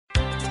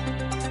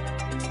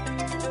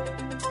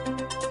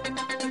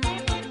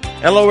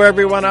Hello,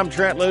 everyone. I'm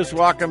Trent Luce.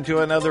 Welcome to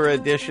another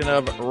edition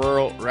of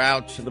Rural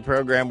Routes, the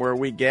program where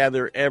we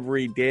gather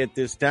every day at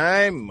this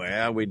time.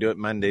 Well, we do it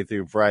Monday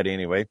through Friday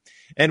anyway.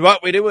 And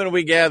what we do when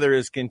we gather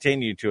is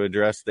continue to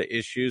address the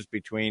issues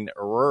between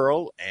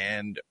rural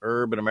and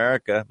urban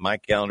America. My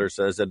calendar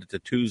says that it's a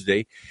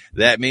Tuesday.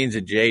 That means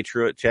that Jay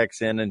Truitt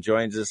checks in and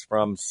joins us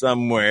from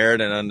somewhere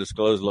at an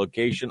undisclosed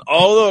location.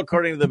 Although,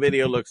 according to the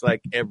video, looks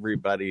like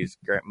everybody's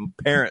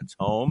parents'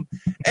 home.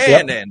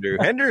 And Andrew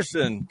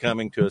Henderson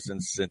coming to us in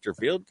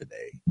Centerfield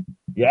today.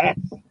 Yes,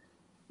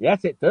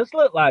 it does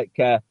look like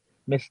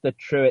Mr.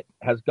 Truitt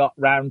has got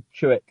round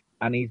to it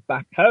and he's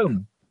back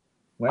home.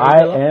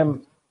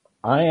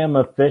 I am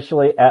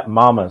officially at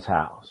Mama's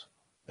house.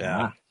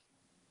 Yeah.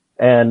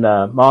 And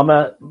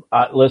Mama,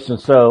 listen,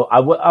 so I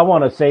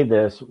want to say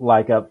this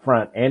like up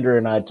front. Andrew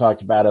and I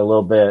talked about it a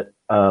little bit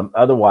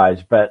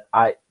otherwise, but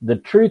the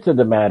truth of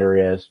the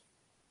matter is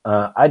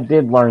I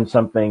did learn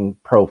something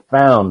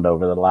profound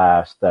over the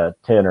last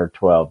 10 or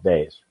 12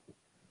 days.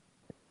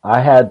 I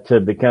had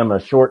to become a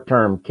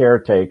short-term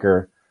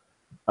caretaker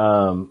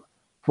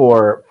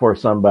for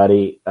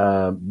somebody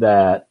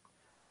that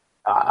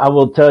I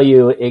will tell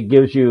you, it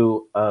gives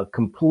you a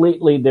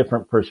completely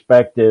different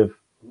perspective.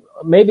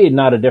 Maybe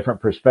not a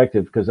different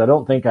perspective, because I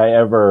don't think I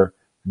ever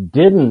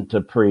didn't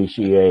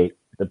appreciate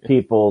the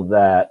people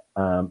that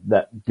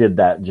did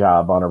that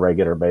job on a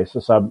regular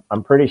basis.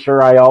 I'm pretty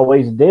sure I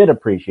always did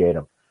appreciate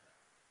them.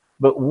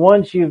 But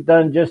once you've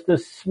done just a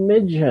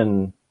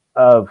smidgen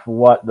of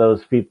what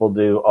those people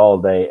do all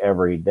day,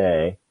 every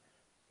day,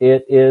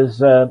 it's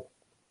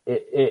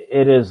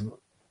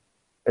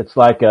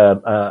like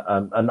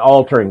an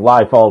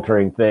life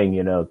altering thing,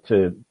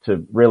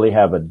 to really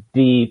have a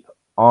deep,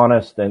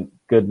 honest, and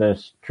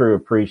goodness, true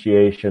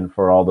appreciation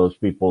for all those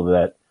people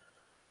that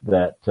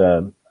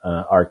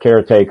are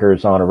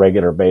caretakers on a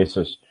regular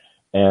basis.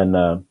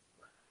 And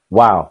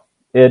wow,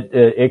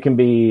 it can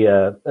be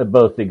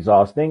both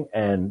exhausting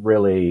and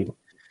really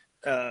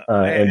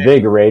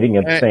invigorating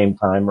at the same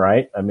time,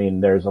 right? I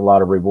mean, there's a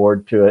lot of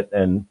reward to it,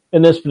 and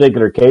in this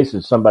particular case,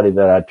 it's somebody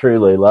that I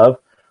truly love.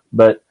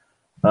 But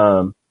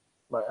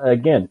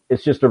again,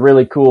 it's just a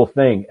really cool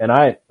thing, and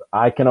I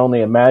can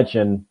only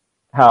imagine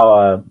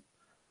how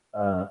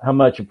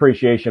much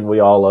appreciation we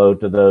all owe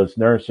to those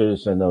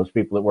nurses and those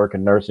people that work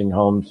in nursing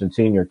homes and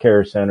senior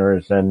care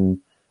centers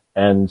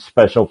and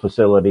special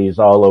facilities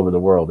all over the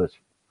world.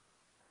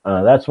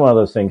 That's one of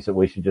those things that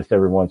we should just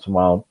every once in a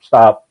while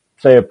stop,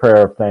 say a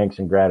prayer of thanks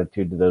and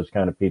gratitude to those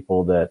kind of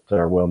people that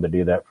are willing to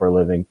do that for a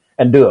living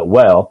and do it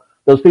well.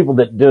 Those people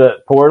that do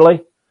it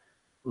poorly,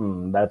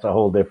 that's a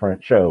whole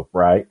different show,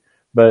 right?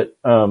 But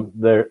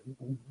the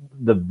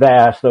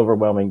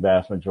overwhelming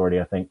vast majority,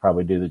 I think,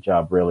 probably do the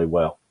job really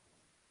well.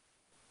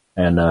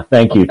 And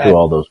thank you to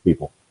all those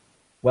people.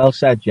 Well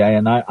said, Jay,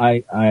 and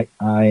I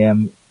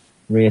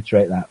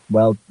reiterate that.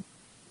 Well,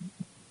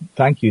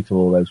 thank you to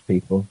all those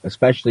people,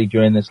 especially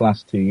during this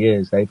last 2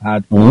 years. They've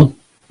had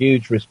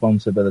huge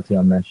responsibility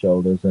on their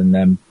shoulders,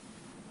 and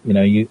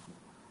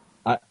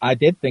I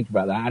did think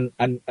about that,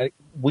 and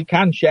we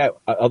can share,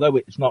 although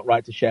it's not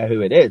right to share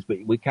who it is, but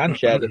we can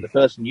share that the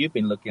person you've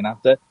been looking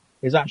after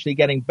is actually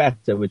getting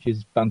better, which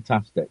is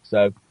fantastic.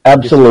 So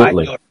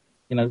absolutely,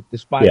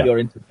 despite your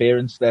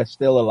interference, they're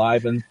still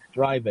alive and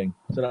thriving.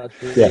 So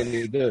that's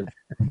really good.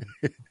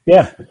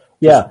 Yeah.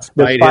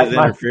 Despite his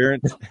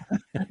interference,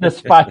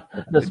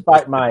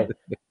 despite my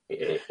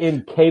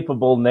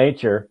incapable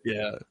nature,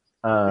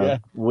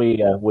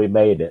 we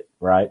made it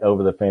right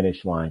over the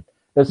finish line.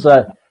 It's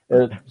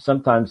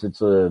sometimes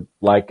it's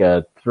like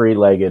a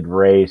three-legged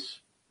race,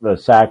 a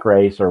sack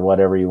race or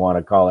whatever you want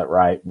to call it,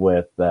 right?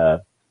 With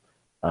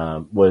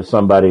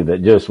somebody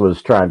that just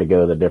was trying to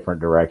go the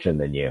different direction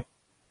than you.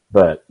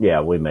 But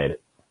yeah, we made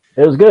it.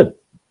 It was good.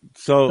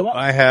 So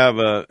I have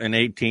an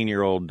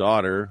 18-year-old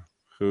daughter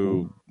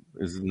who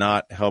is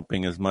not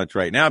helping as much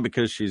right now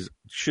because she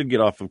should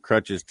get off of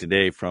crutches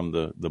today from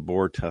the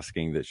boar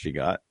tusking that she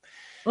got.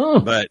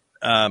 But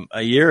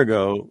a year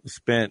ago,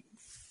 spent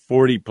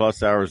 40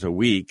 plus hours a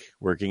week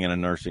working in a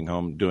nursing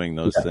home doing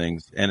those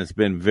things. And it's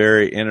been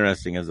very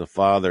interesting as a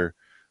father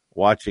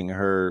watching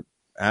her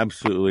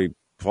absolutely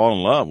fall in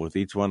love with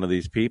each one of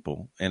these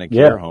people in a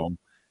care home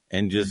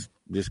and just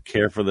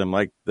care for them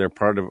like they're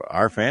part of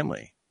our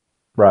family.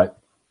 Right.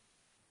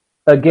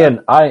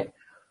 Again, I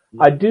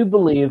do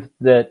believe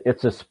that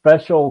it's a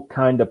special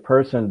kind of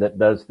person that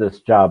does this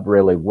job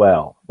really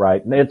well,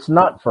 right? And it's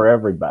not for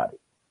everybody.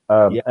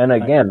 And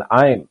again,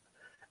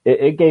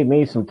 it gave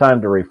me some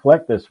time to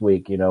reflect this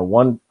week.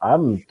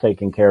 I'm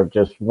taking care of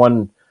just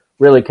one,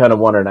 really kind of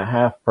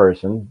 1.5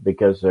 person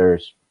because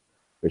there's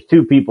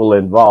two people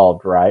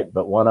involved, right?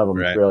 But one of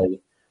them is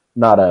really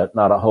not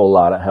a whole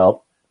lot of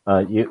help.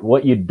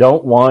 What you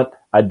don't want,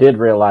 I did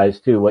realize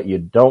too, what you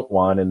don't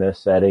want in this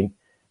setting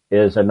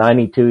is a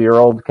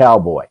 92-year-old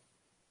cowboy.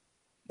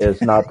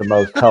 Is not the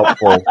most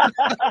helpful.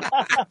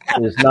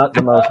 Is not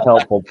the most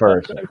helpful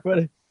person.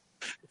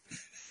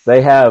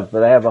 They have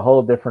a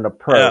whole different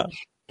approach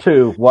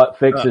to what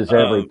fixes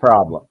every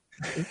problem.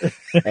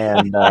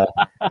 and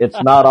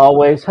it's not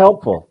always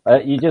helpful.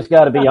 You just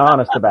got to be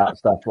honest about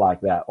stuff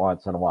like that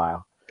once in a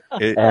while.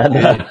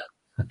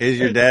 Is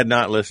your dad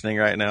not listening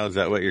right now? Is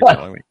that what you're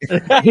telling me?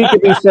 He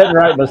could be sitting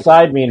right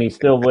beside me and he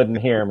still wouldn't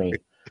hear me.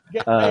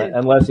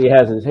 Unless he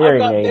has his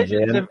hearing aids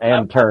in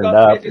and turned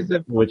up,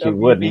 which he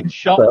wouldn't.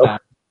 So.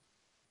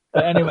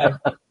 But anyway,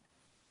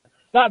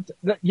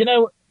 you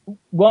know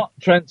what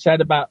Trent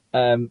said about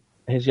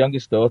his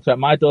youngest daughter.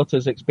 My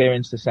daughter's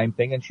experienced the same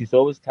thing, and she's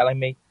always telling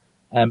me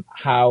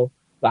how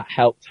that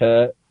helped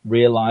her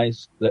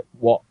realize that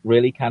what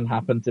really can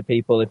happen to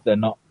people if they're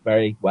not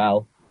very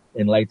well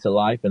in later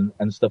life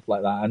and stuff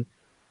like that. And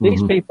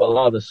these people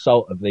are the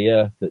salt of the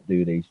earth that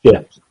do these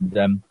jobs.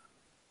 Yeah. And,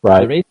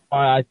 right. The reason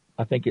why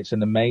I think it's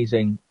an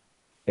amazing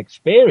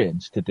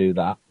experience to do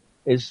that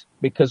is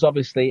because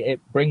obviously it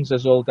brings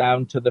us all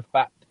down to the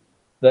fact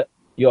that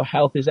your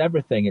health is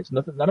everything. It's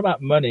not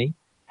about money.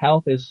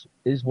 Health is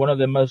one of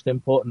the most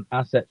important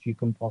assets you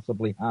can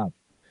possibly have.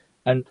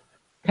 And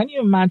can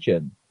you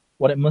imagine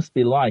what it must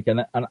be like?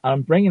 And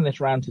I'm bringing this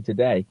round to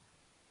today.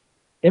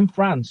 In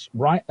France,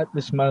 right at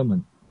this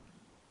moment,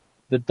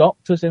 the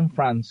doctors in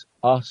France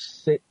are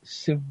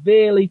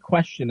severely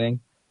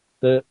questioning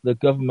the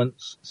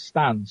government's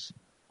stance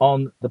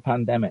on the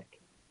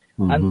pandemic.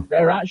 And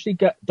they're actually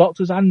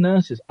doctors and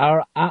nurses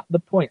are at the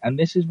point, and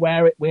this is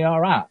where we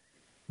are at,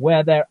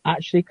 where they're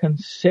actually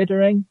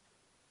considering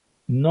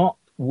not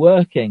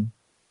working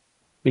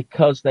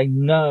because they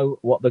know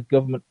what the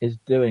government is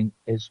doing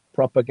is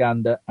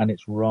propaganda and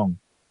it's wrong.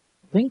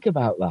 Think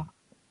about that.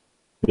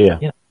 Yeah.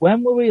 You know,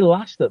 when were we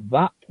last at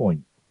that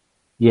point?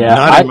 Yeah.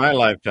 Not in my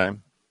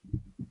lifetime.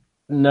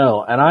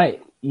 No. And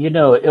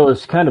it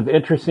was kind of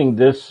interesting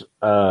this,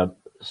 so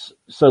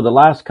the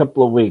last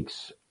couple of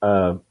weeks,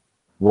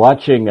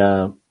 watching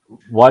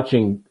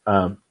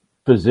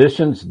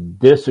physicians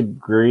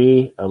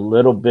disagree a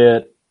little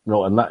bit,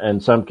 in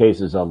some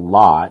cases a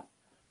lot,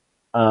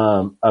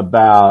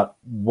 about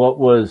what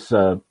was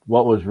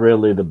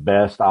really the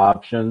best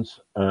options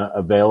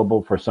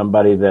available for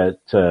somebody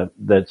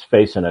that's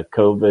facing a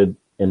COVID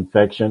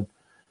infection.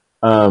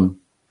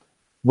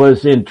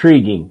 Was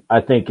intriguing, I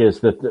think, is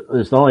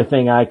the only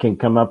thing I can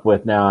come up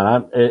with now,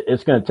 and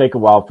it's going to take a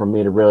while for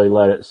me to really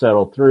let it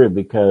settle through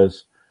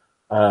because,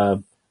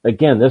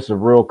 again, this is a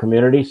rural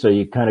community, so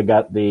you kind of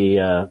got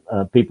the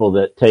people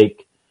that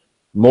take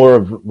more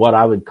of what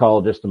I would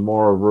call just a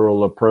more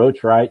rural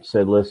approach, right?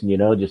 Said, listen,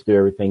 just do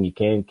everything you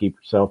can, keep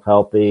yourself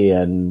healthy,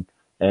 and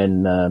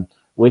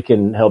we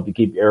can help you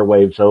keep your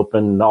airwaves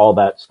open and all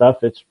that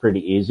stuff. It's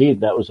pretty easy.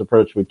 That was the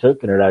approach we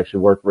took, and it actually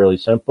worked really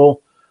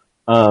simple.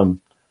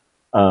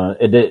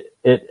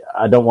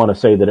 I don't want to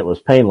say that it was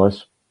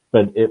painless,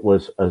 but it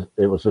was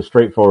a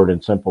straightforward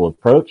and simple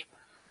approach.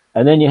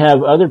 And then you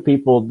have other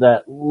people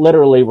that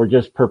literally were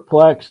just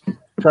perplexed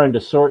trying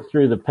to sort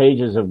through the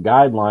pages of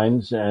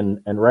guidelines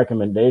and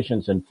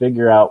recommendations and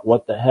figure out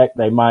what the heck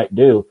they might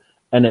do.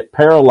 And it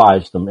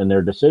paralyzed them in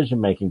their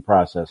decision-making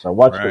process. I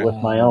watched it with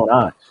my own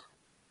eyes.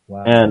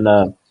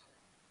 Wow.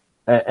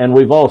 And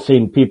we've all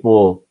seen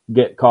people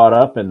get caught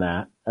up in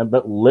that,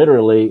 but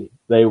literally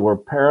they were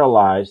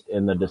paralyzed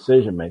in the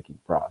decision-making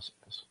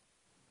process.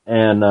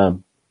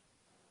 And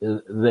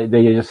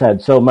they just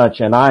had so much.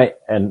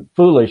 And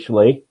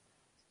foolishly,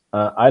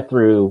 I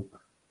threw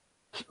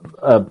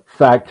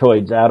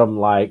factoids at them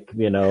like,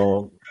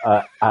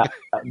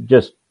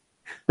 just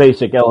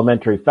basic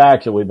elementary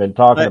facts that we've been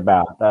talking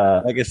about.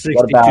 Like a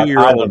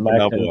 62-year-old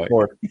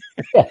boy.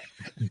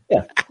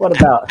 Yeah. What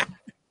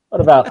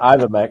about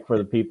Ivomec for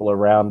the people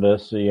around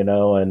us, and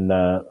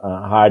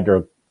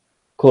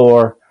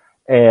hydrochlor?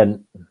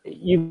 And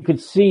you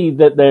could see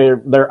that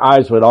their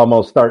eyes would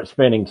almost start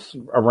spinning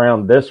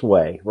around this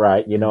way,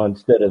 right?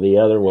 Instead of the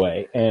other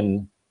way.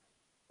 And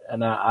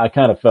I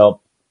kind of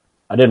felt,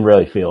 I didn't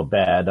really feel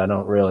bad. I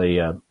don't really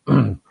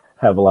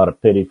have a lot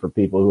of pity for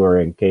people who are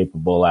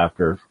incapable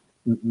after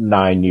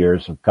 9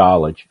 years of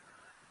college.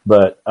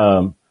 But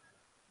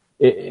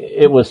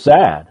it was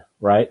sad,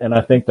 right? And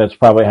I think that's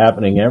probably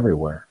happening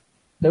everywhere.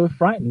 They were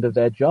frightened of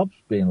their jobs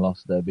being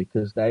lost there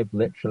because they've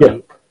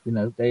literally,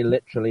 they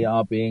literally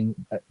are being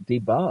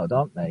debarred,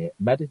 aren't they?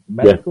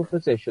 Medical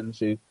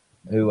physicians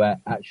who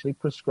actually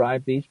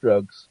prescribe these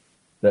drugs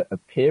that are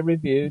peer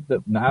reviewed, that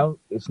now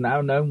it's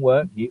now known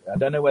work. I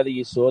don't know whether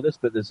you saw this,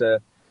 but there's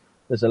a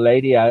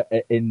lady out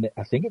in,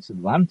 I think it's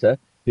Atlanta,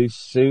 who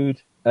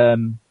sued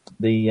the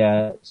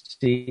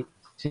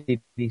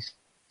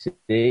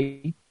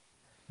CDC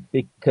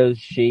because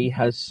she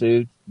has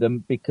sued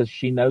them because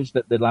she knows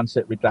that the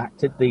Lancet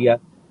redacted the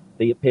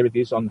peer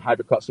reviews on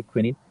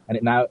hydroxyquinine, and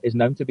it now is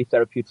known to be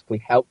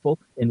therapeutically helpful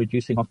in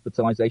reducing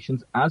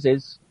hospitalizations, as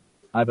is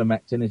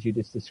ivermectin, as you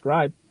just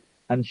described.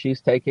 And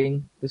she's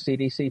taking the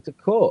CDC to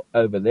court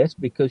over this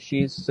because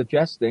she's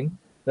suggesting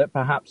that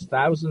perhaps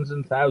thousands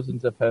and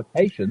thousands of her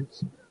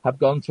patients have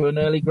gone to an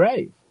early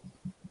grave.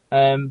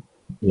 And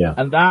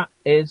that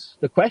is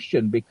the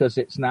question, because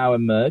it's now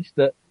emerged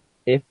that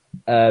if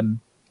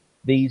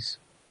these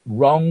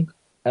wrong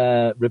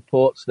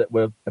reports that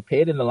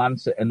appeared in the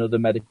Lancet and other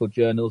medical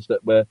journals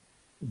that were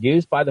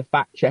used by the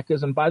fact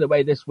checkers. And by the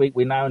way, this week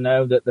we now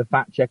know that the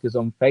fact checkers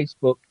on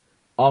Facebook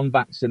on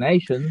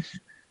vaccinations,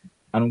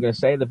 and I'm going to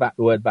say the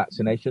word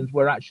vaccinations,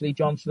 were actually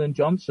Johnson &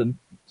 Johnson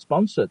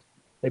sponsored.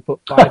 They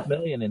put 5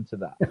 million into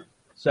that.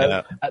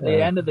 So at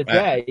the end of the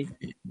day,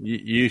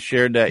 you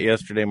shared that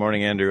yesterday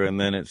morning, Andrew, and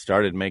then it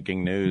started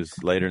making news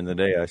later in the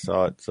day. I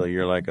saw it. So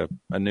you're like a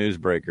news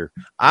breaker.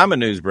 I'm a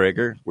news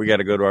breaker. We got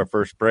to go to our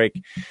first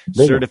break.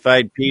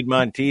 Certified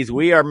Piedmontese.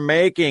 We are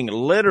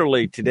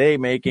literally today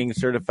making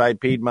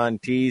certified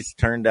Piedmontese.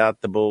 Turned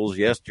out the bulls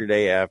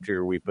yesterday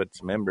after we put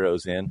some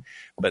embryos in,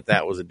 but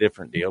that was a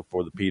different deal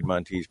for the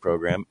Piedmontese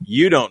program.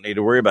 You don't need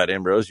to worry about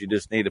embryos. You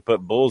just need to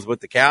put bulls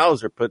with the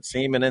cows or put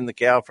semen in the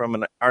cow from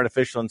an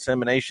artificial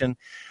insemination.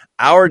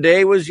 Our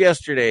day was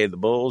yesterday. The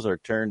bulls are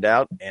turned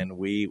out, and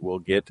we will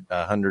get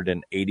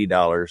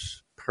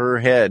 $180 per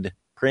head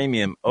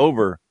premium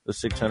over the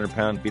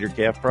 600-pound feeder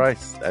calf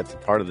price. That's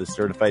part of the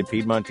certified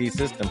Piedmontese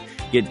system.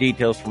 Get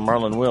details from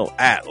Marlon Will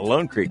at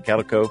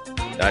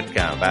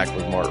LoneCreekCalico.com. Back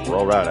with more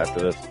Rural Route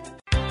after this.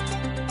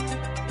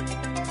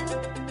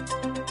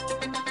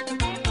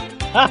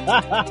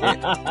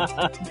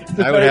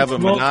 I would have a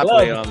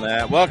monopoly on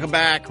that. Welcome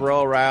back,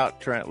 Rural Route.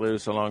 Trent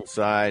Loos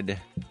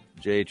alongside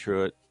Jay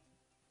Truitt,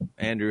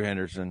 Andrew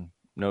Henderson,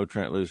 No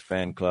Trent Loos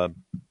Fan Club.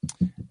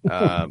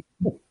 I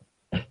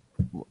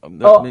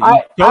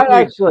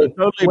actually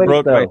totally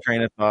broke my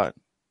train of thought.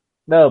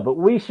 No, but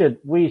we should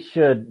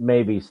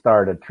maybe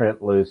start a Trent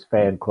Loos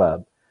fan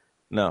club.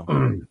 No.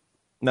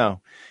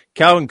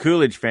 Calvin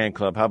Coolidge fan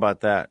club. How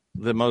about that?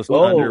 The most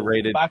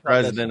underrated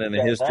president in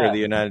the history of the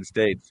United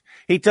States.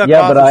 He took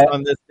office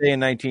on this day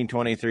in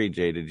 1923.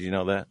 Jay, did you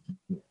know that?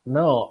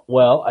 No,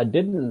 well, I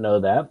didn't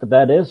know that, but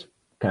that is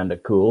kind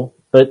of cool.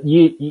 But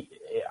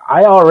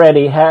I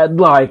already had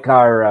like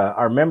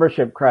our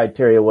membership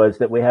criteria was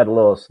that we had a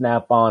little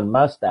snap-on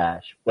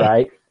mustache,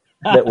 right?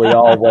 That we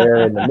all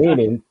wear in the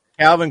meeting.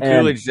 Calvin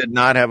Coolidge did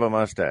not have a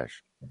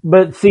mustache.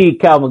 But see,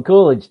 Calvin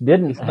Coolidge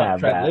didn't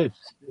have that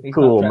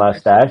cool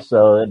mustache,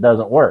 so it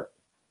doesn't work.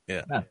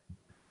 Yeah. No.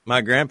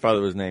 My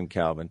grandfather was named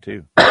Calvin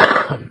too.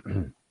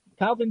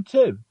 Calvin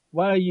too?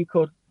 Why are you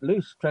called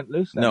Loos, Trent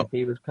Loos then, if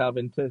he was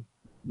Calvin too?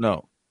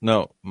 No.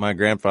 My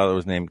grandfather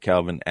was named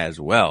Calvin as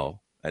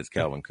well as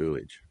Calvin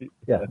Coolidge.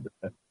 Yeah.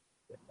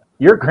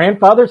 Your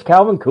grandfather's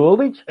Calvin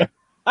Coolidge?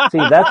 See,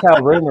 that's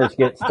how rumors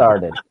get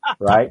started,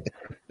 right?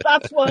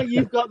 That's why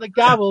you've got the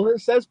gavel that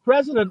says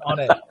president on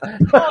it.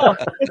 Oh,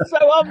 it's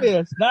so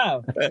obvious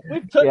now.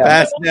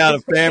 Passed down a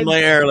family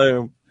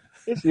heirloom.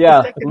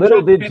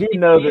 Little did you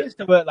know that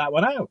to work that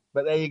one out,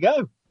 but there you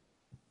go.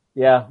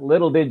 Yeah,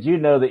 little did you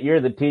know that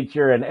you're the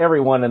teacher and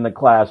everyone in the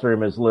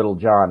classroom is little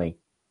Johnny.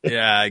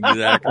 Yeah,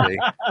 exactly.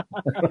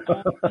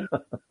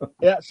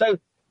 Yeah, so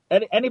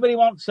anybody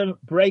want some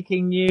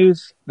breaking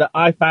news that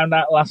I found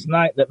out last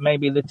night that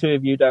maybe the two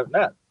of you don't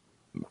know?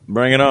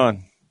 Bring it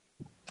on.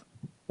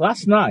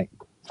 Last night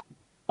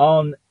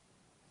on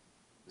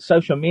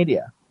social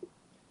media,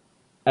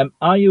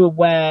 are you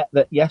aware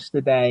that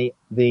yesterday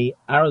the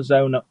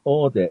Arizona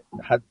audit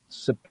had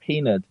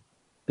subpoenaed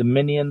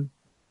Dominion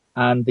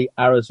and the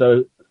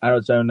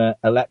Arizona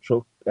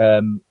Electoral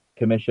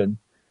Commission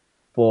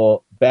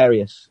for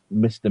various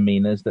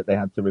misdemeanors that they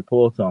had to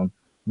report on,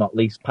 not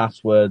least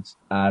passwords,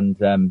 and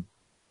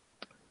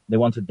they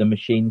wanted the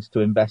machines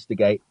to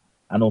investigate,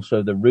 and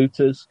also the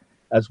routers,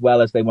 as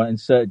well as they want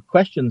inserted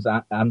questions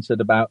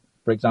answered about,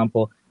 for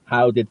example,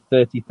 how did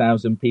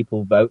 30,000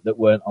 people vote that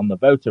weren't on the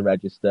voter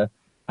register,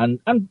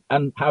 and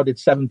how did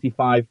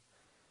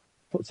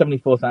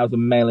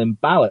 74,000 mail-in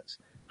ballots,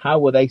 how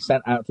were they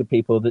sent out to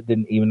people that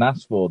didn't even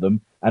ask for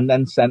them, and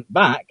then sent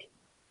back,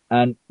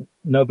 and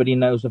nobody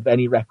knows of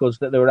any records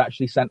that they were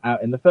actually sent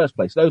out in the first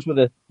place. Those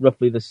were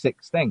roughly the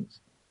 6 things.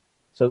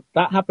 So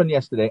that happened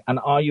yesterday. And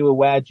are you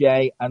aware,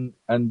 Jay and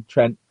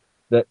Trent,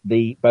 that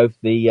both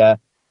the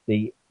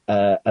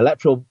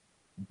electoral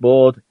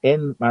board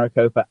in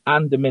Maricopa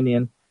and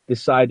Dominion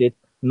decided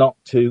not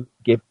to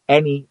give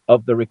any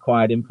of the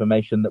required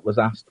information that was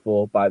asked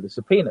for by the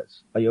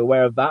subpoenas? Are you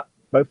aware of that,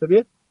 both of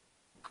you?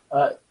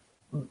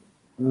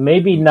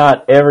 Maybe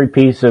not every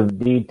piece of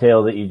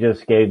detail that you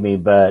just gave me,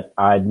 but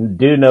I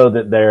do know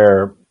that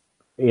they're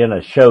in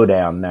a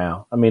showdown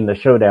now. I mean, the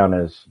showdown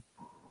is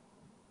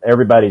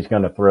everybody's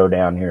going to throw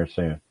down here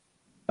soon.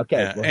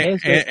 Okay. Well,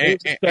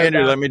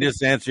 Andrew, let me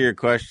just answer your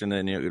question,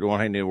 and you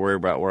don't need to worry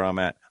about where I'm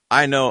at.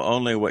 I know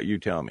only what you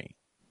tell me.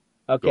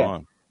 Okay. Go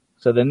on.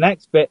 So the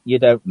next bit you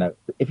don't know.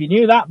 If you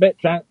knew that bit,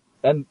 Trent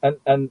and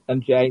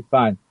Jay,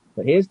 fine.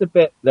 But here's the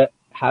bit that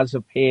has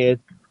appeared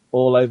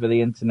all over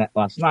the internet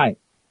last night.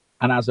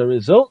 And as a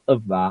result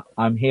of that,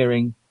 I'm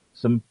hearing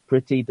some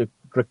pretty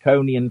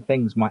draconian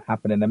things might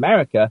happen in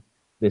America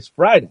this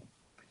Friday.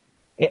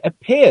 It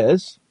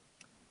appears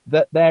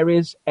that there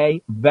is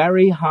a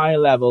very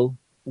high-level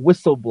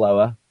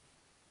whistleblower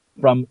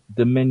from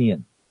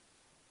Dominion.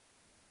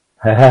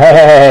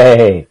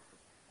 Hey!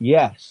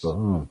 Yes.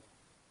 Oh.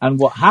 And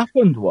what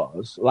happened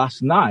was,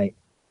 last night,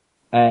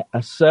 a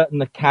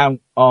certain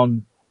account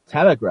on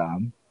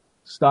Telegram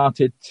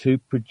started to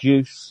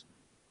produce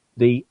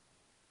the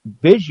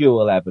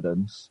visual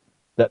evidence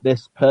that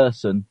this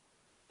person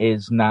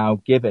is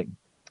now giving.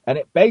 And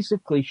it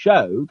basically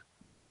showed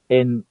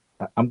I'm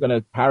going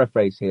to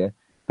paraphrase here,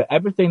 for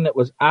everything that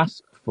was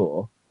asked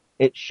for,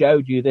 it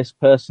showed you this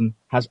person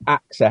has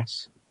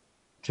access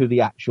to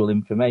the actual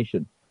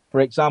information. For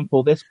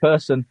example, this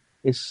person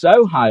is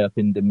so high up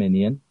in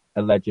Dominion,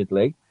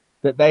 allegedly,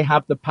 that they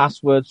have the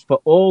passwords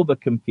for all the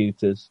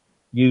computers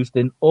used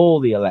in all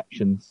the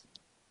elections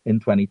in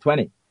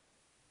 2020.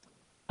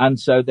 And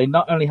so they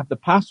not only have the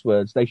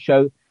passwords,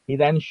 he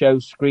then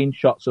shows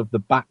screenshots of the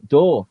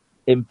backdoor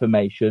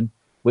information,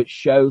 which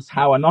shows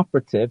how an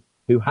operative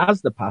who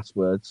has the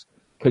passwords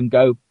can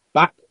go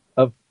back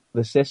of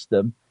the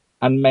system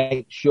and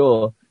make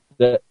sure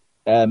that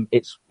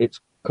it's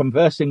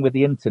conversing with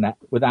the internet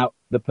without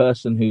the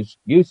person who's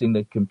using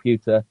the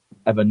computer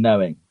ever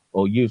knowing,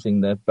 or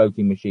using the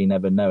voting machine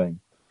ever knowing.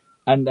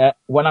 And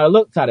when I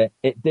looked at it,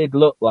 it did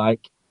look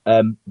like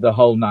the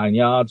whole 9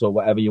 yards, or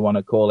whatever you want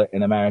to call it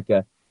in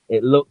America.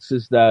 It looks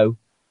as though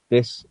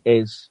this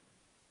is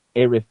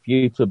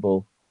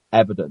irrefutable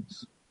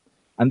evidence.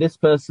 And this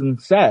person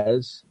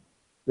says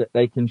that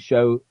they can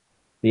show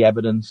the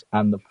evidence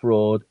and the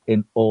fraud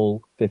in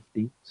all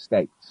 50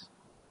 states.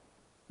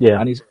 Yeah.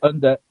 And he's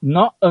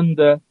not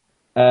under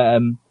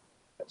the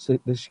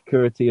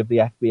security of the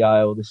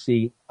FBI or the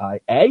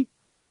CIA.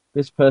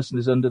 This person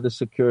is under the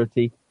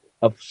security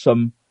of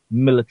some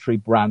military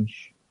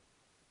branch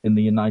in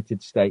the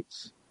United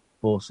States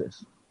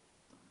forces.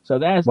 So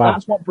that's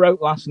what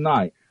broke last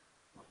night.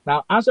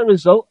 Now, as a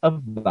result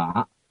of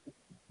that,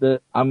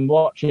 I'm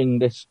watching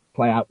this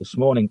play out this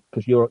morning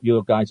because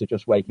your guys are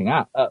just waking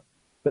up.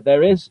 But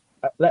there is,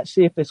 let's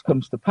see if this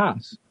comes to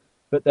pass.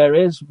 But there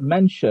is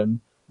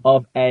mention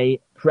of a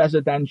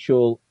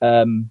presidential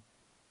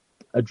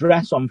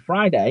address on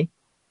Friday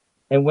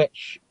in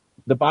which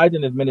the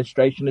Biden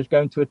administration is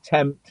going to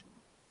attempt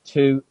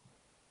to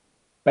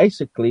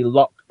basically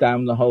lock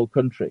down the whole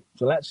country.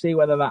 So let's see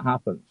whether that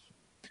happens.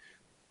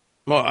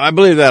 Well, I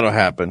believe that'll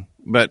happen,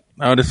 but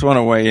I just want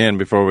to weigh in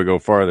before we go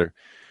farther.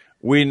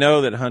 We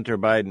know that Hunter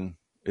Biden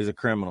is a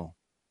criminal.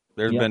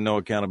 There's been no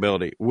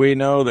accountability. We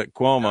know that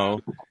Cuomo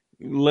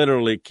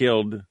literally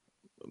killed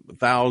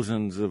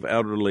thousands of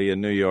elderly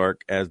in New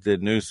York, as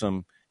did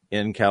Newsom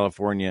in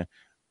California.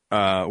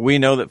 We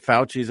know that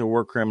Fauci's a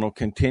war criminal,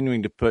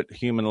 continuing to put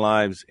human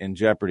lives in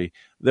jeopardy.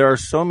 There are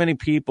so many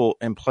people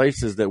and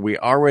places that we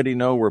already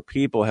know where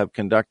people have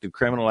conducted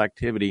criminal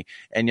activity,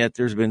 and yet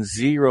there's been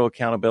zero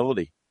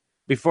accountability.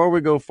 Before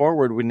we go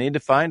forward, we need to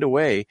find a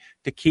way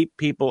to keep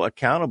people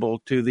accountable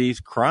to these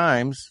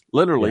crimes,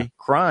 literally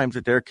crimes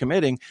that they're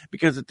committing,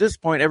 because at this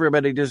point,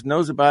 everybody just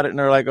knows about it and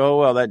they're like, oh,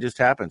 well, that just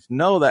happens.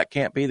 No, that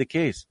can't be the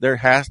case. There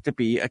has to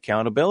be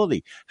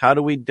accountability. How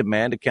do we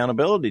demand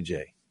accountability,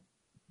 Jay?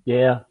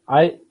 Yeah,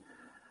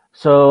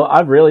 so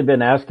I've really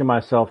been asking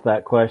myself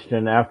that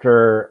question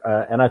after,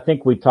 and I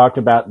think we talked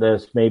about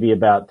this maybe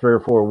about 3 or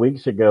 4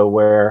 weeks ago,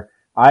 where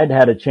I'd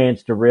had a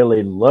chance to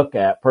really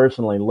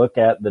personally look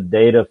at the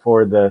data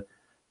for the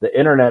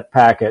internet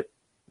packet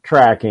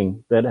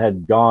tracking that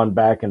had gone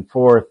back and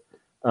forth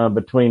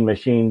between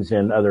machines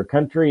in other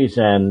countries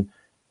and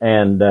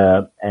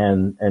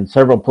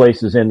several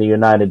places in the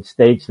United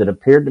States that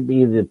appeared to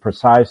be the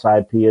precise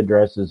IP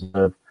addresses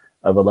of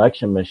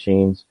election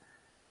machines.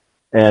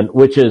 And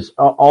which is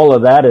all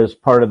of that is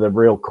part of the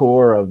real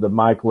core of the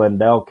Mike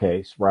Lindell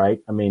case,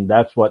 right? I mean,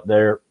 that's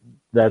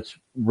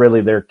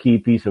really their key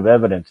piece of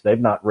evidence. They've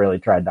not really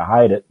tried to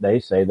hide it. They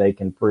say they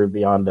can prove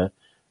beyond a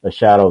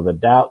shadow of a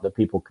doubt that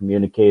people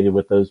communicated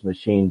with those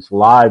machines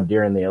live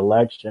during the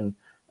election,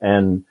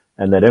 and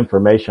that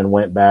information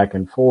went back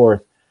and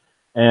forth.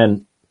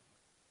 And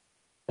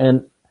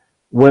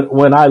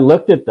when I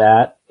looked at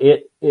that,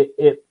 it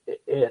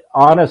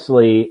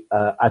honestly,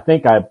 I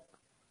think I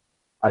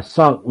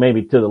sunk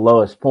maybe to the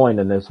lowest point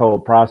in this whole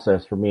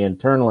process for me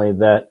internally,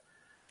 that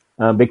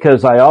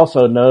because I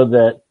also know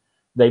that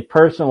they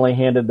personally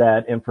handed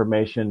that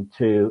information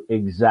to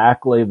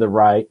exactly the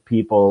right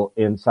people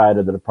inside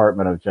of the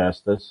Department of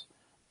Justice,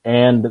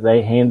 and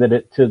they handed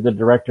it to the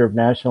Director of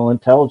National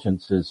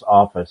Intelligence's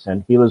office,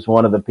 and he was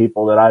one of the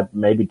people that I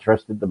maybe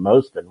trusted the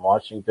most in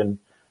Washington,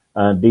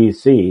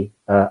 D.C.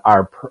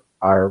 Our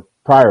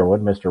prior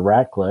one, Mr.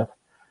 Ratcliffe,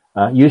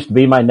 used to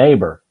be my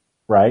neighbor,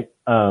 right?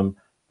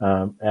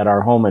 At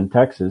our home in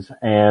Texas.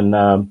 And,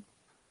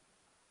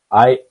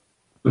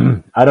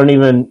 I don't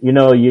even,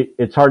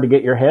 it's hard to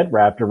get your head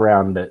wrapped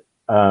around it.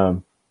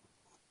 I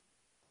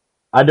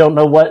don't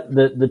know what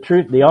the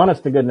truth, the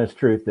honest to goodness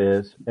truth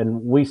is.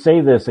 And we say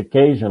this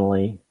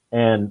occasionally,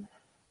 and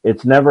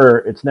it's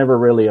never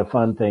really a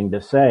fun thing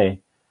to say,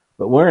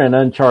 but we're in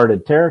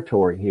uncharted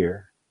territory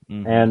here.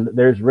 Mm-hmm. And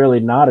there's really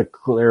not a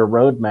clear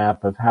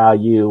roadmap of how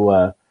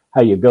you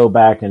go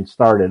back and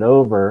start it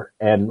over.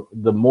 And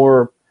the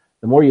more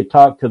you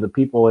talk to the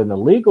people in the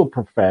legal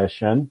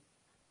profession,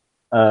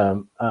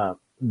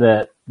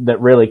 that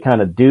really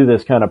kind of do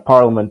this kind of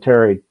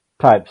parliamentary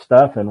type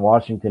stuff in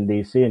Washington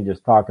D.C. and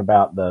just talk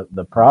about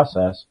the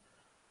process,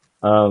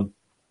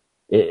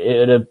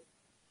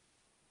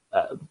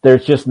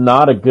 there's just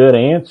not a good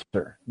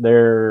answer.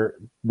 There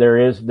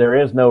is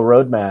no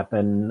roadmap,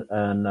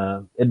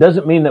 and it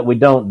doesn't mean that we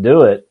don't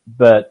do it,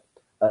 but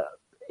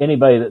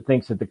anybody that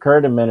thinks that the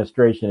current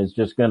administration is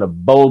just going to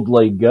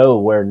boldly go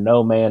where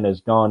no man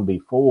has gone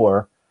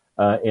before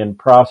in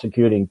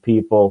prosecuting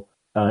people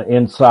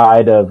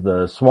inside of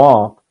the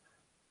swamp,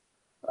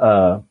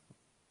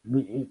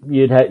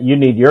 you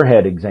need your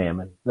head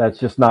examined. That's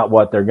just not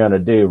what they're going to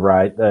do,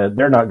 right?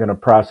 They're not going to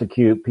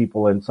prosecute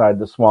people inside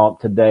the swamp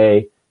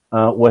today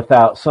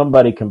without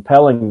somebody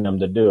compelling them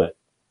to do it.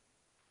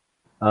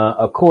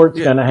 A court's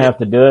going to have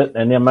to do it,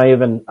 and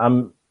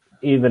I'm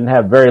even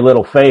have very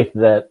little faith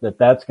that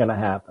that's going to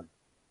happen.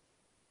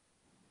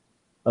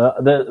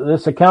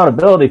 This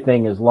accountability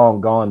thing is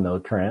long gone, though,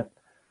 Trent.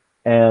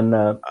 And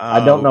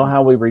I don't know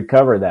how we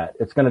recover that.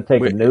 It's going to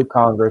take a new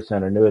Congress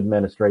and a new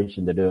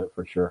administration to do it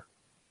for sure.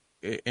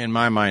 In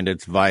my mind,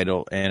 it's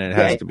vital, and it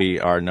has to be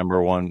our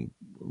number one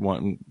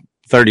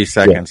 30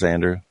 seconds,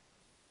 Andrew.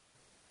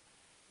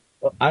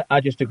 Well, I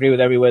just agree with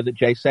every word that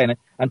Jay's saying.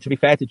 And to be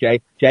fair to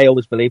Jay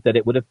always believed that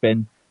it would have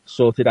been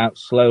sorted out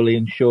slowly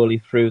and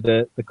surely through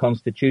the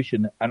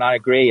Constitution. And I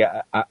agree.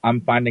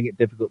 I'm finding it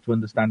difficult to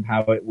understand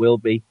how it will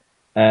be,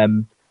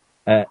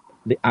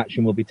 the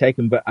action will be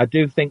taken. But I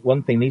do think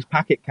one thing, these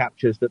packet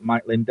captures that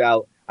Mike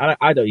Lindell,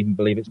 I don't even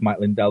believe it's Mike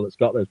Lindell that's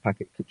got those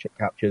packet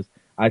captures.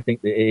 I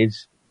think that it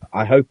is,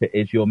 I hope it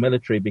is your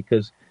military,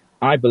 because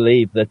I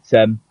believe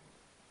that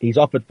he's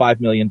offered $5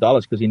 million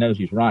because he knows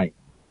he's right.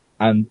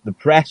 And the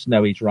press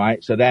know he's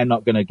right, so they're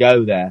not going to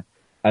go there.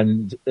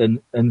 And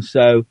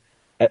so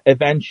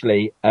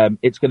eventually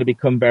it's going to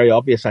become very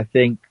obvious, I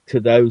think, to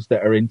those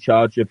that are in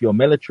charge of your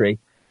military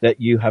that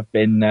you have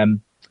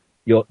been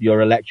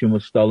your election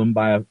was stolen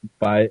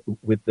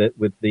with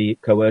the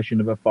coercion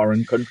of a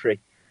foreign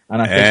country.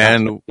 And I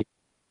think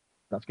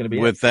that's going to be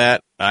with it.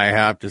 That, I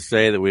have to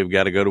say that we've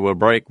got to go to a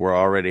break. We're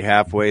already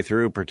halfway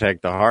through.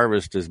 Protect the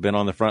Harvest has been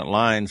on the front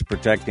lines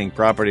protecting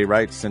property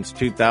rights since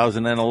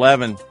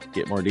 2011.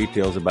 Get more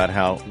details about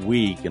how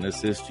we can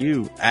assist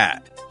you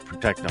at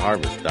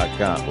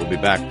protecttheharvest.com. We'll be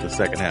back with the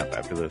second half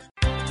after this.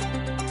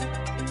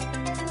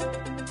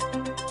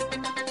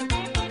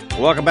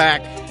 Welcome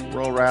back.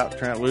 Rural Route,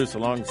 Trent Loos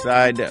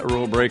alongside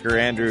Rule Breaker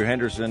Andrew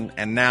Henderson,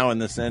 and now in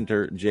the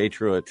center, Jay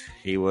Truitt.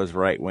 He was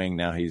right wing,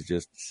 now he's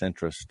just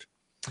centrist.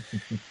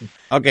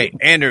 Okay,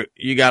 Andrew,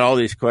 you got all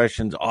these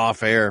questions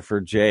off air for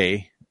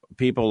Jay.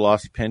 People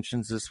lost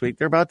pensions this week.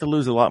 They're about to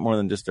lose a lot more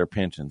than just their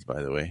pensions,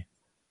 by the way.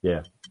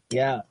 Yeah.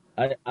 Yeah,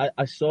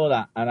 I saw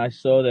that, and I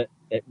saw that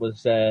it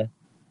was, am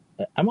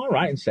I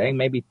right in saying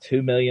maybe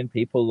 2 million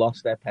people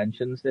lost their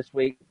pensions this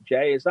week?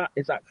 Jay, is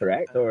that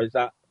correct, or is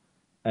that...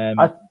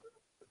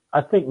 I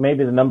think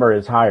maybe the number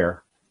is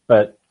higher,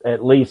 but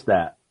at least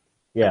that.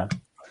 Yeah.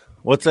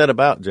 What's that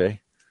about,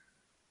 Jay?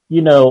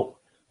 You know,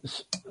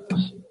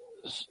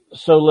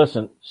 so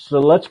listen, so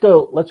let's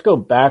go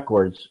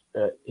backwards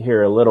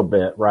here a little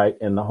bit, right,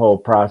 in the whole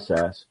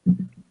process.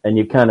 And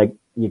you kind of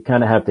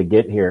have to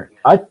get here.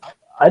 I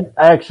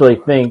actually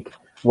think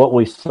what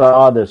we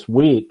saw this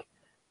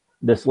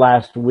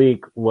last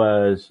week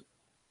was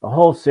a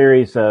whole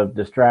series of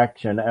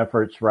distraction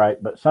efforts,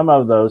 right? But some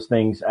of those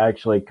things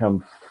actually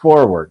come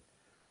forward.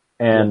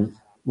 And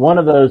one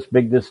of those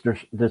big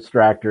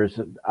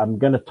distractors, I'm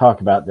going to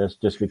talk about this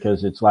just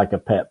because it's like a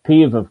pet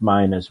peeve of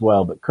mine as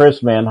well, but Chris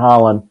Van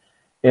Hollen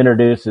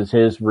introduces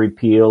his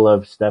repeal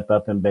of step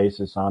up in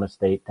basis on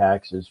estate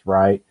taxes,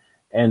 right?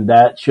 And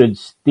that should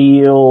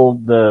steal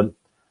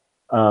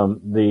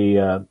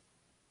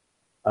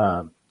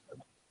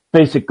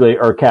basically,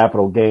 or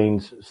capital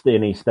gains,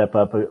 any step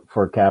up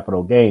for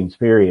capital gains,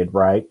 period,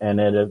 right? And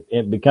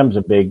it becomes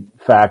a big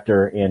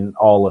factor in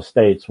all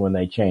estates when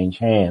they change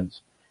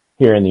hands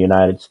here in the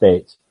United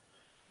States.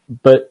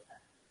 But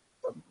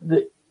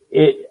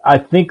I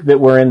think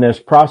that we're in this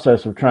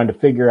process of trying to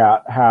figure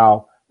out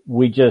how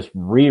we just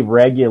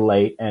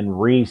re-regulate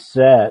and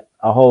reset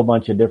a whole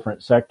bunch of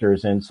different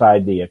sectors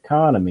inside the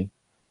economy.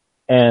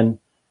 And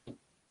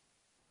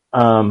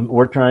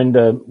we're trying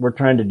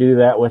to do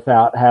that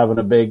without having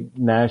a big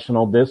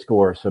national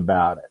discourse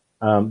about it.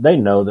 They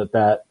know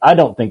that I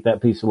don't think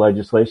that piece of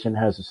legislation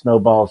has a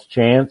snowball's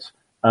chance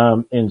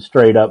in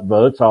straight up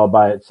votes all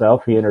by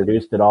itself. He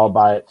introduced it all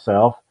by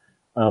itself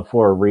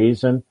for a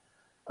reason.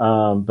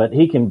 But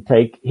he can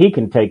take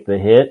the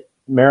hit.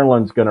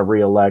 Maryland's going to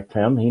reelect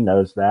him. He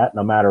knows that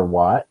no matter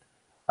what.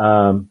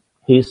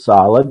 He's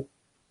solid.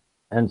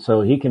 And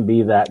so he can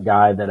be that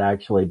guy that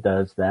actually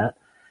does that.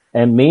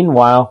 And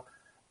meanwhile,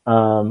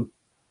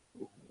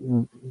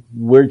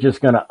 we're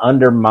just going to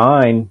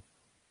undermine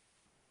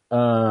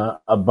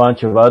a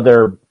bunch of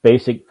other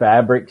basic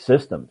fabric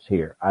systems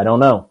here. I don't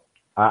know.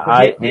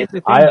 I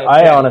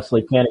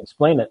honestly can't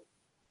explain it.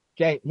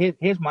 Jay,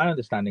 here's my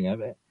understanding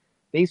of it.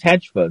 These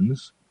hedge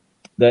funds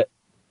that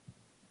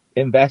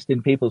invest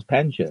in people's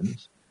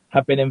pensions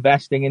have been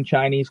investing in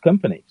Chinese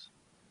companies.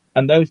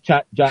 And those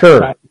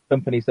Chinese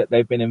companies that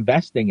they've been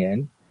investing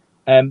in,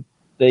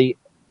 the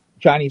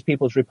Chinese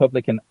People's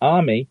Republican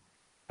Army,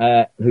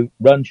 who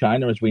run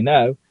China, as we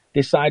know,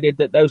 decided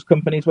that those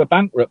companies were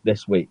bankrupt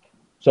this week.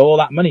 So all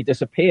that money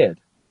disappeared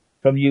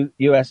from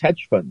US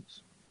hedge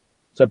funds.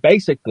 So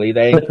basically,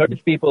 they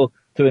encourage people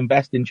to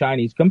invest in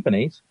Chinese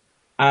companies,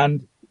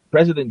 and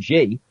President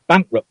Xi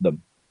bankrupt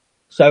them.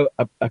 So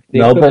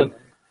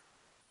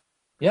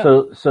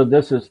So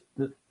this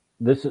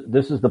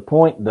is the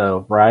point,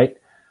 though, right?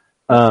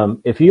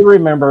 If you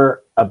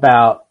remember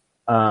about,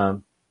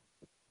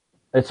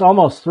 it's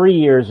almost 3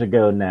 years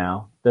ago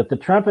now that the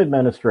Trump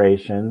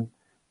administration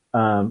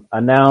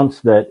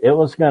announced that it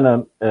was going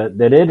to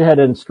that it had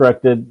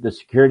instructed the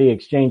Security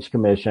Exchange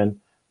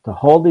Commission to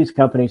hold these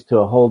companies to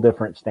a whole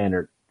different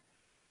standard.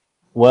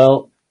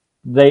 Well,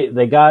 they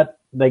got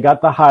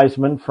the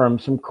Heisman from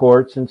some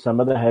courts and some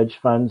of the hedge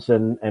funds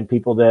and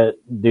people that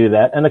do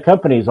that, and the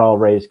companies all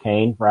raised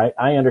Cain, right?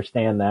 I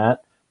understand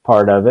that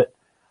part of it.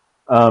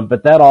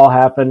 But that all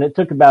happened. It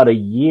took about a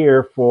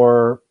year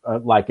for,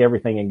 like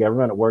everything in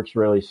government, it works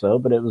really slow,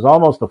 but it was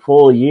almost a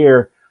full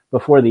year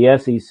before the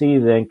SEC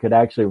then could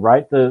actually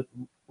write the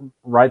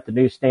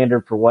new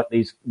standard for what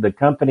the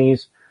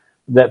companies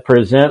that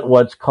present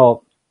what's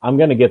called, I'm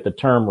going to get the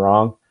term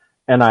wrong,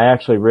 and I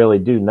actually really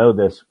do know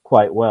this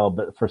quite well,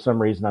 but for some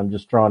reason I'm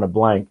just drawing a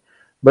blank.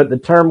 But the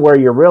term where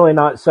you're really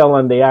not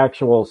selling the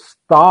actual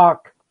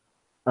stock,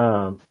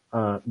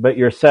 but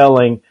you're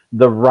selling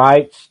the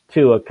rights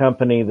to a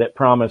company that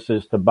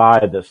promises to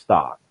buy the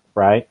stock,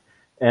 right?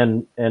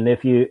 And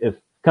if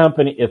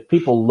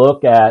people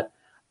look at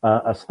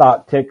a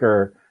stock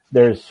ticker,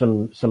 there's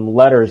some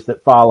letters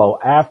that follow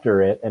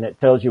after it, and it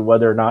tells you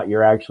whether or not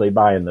you're actually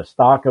buying the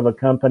stock of a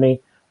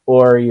company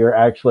or you're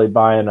actually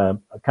buying a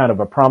kind of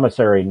a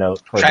promissory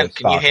note for Trent, the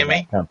stock can you hear of me?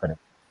 that company.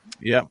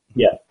 Yeah.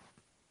 Yeah,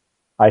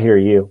 I hear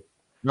you.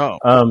 No.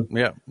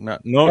 Yeah.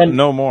 And-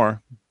 No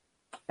more.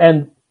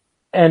 And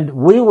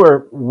we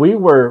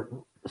were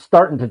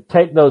starting to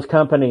take those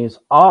companies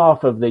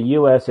off of the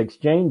U.S.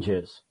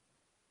 exchanges,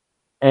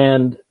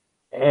 and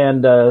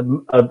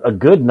a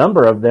good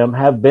number of them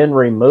have been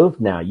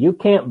removed now. You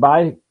can't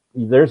buy.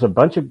 There's a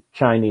bunch of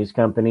Chinese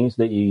companies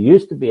that you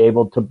used to be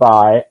able to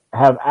buy,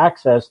 have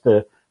access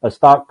to a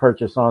stock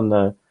purchase on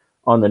the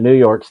New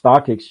York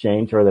Stock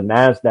Exchange or the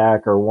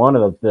NASDAQ or one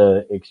of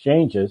the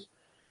exchanges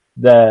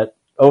that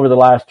over the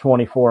last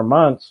 24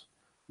 months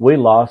we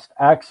lost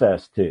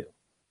access to.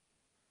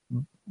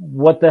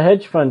 What the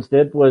hedge funds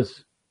did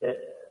was,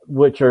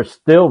 which are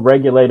still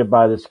regulated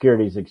by the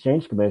Securities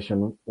Exchange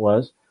Commission,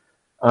 was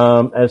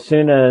as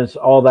soon as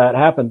all that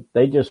happened,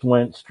 they just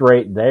went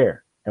straight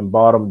there and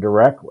bought them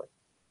directly.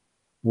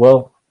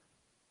 Well,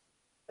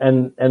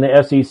 and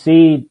the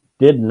SEC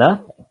did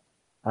nothing.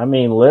 I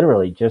mean,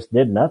 literally just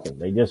did nothing.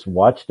 They just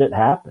watched it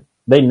happen.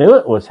 They knew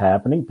it was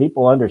happening.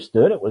 People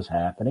understood it was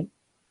happening.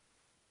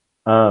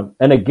 And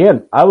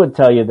again, I would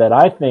tell you that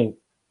I think,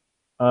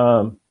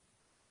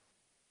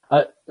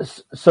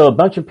 so a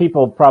bunch of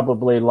people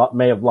probably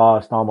may have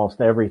lost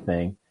almost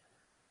everything,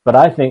 but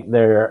I think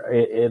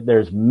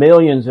there's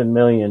millions and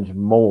millions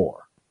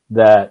more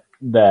that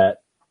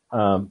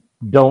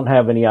don't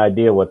have any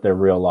idea what their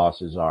real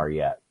losses are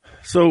yet.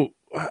 So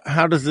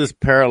how does this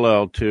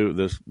parallel to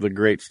the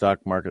great stock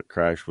market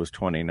crash was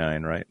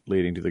 29, right?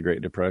 Leading to the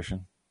Great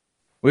Depression,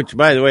 which,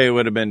 by the way,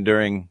 would have been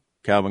during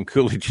Calvin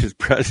Coolidge's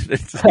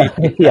presidency.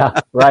 Yeah,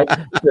 right.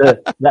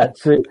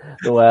 That's it.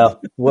 Well,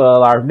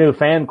 our new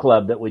fan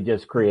club that we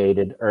just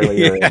created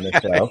earlier in the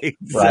show,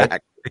 exactly.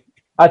 Right?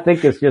 I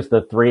think it's just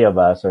the three of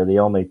us are the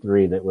only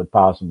three that would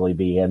possibly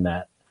be in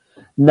that.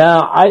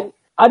 Now,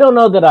 I don't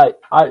know that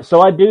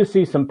so I do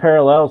see some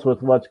parallels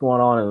with what's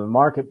going on in the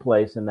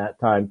marketplace in that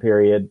time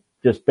period,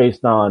 just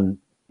based on,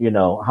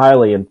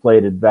 highly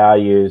inflated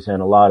values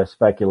and a lot of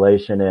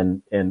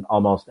speculation in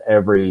almost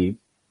every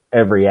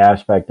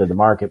aspect of the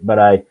market. But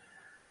I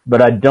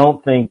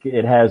don't think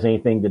it has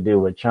anything to do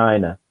with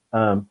China.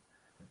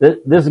 This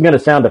is going to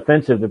sound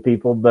offensive to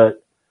people,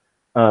 but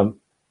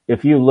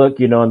if you look,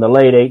 in the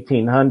late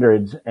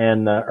 1800s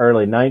and the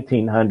early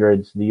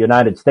 1900s, the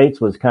United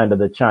States was kind of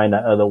the China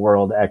of the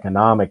world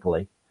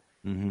economically.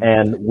 Mm-hmm.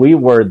 And we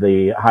were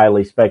the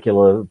highly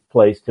speculative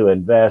place to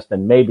invest,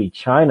 and maybe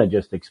China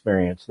just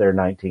experienced their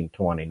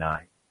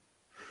 1929.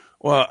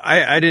 Well,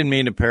 I didn't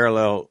mean to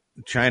parallel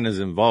China's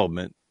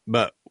involvement,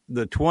 but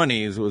the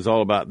 20s was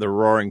all about the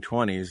roaring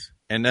 20s.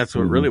 And that's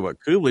what really what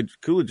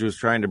Coolidge was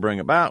trying to bring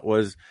about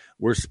was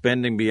we're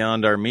spending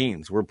beyond our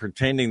means. We're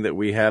pretending that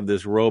we have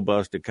this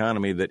robust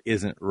economy that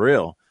isn't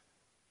real.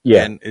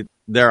 Yeah. And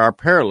there are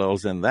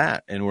parallels in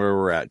that and where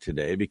we're at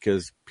today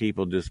because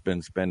people just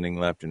been spending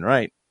left and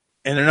right.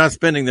 And they're not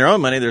spending their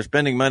own money. They're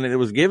spending money that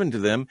was given to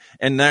them.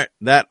 And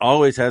that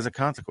always has a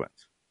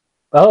consequence.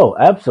 Oh,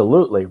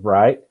 absolutely.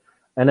 Right.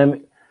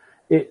 And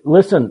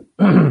listen,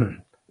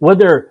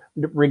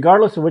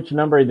 regardless of which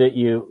number that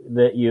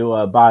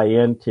you buy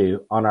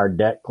into on our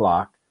debt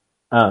clock,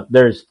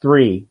 there's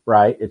three,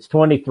 right? It's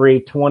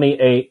 23,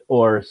 28,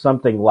 or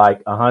something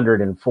like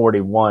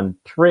 $141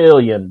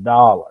 trillion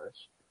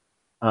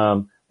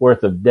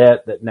worth of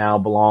debt that now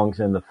belongs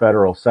in the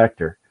federal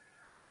sector.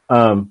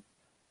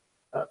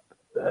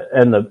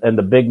 and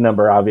the big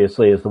number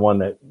obviously is the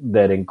one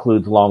that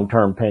includes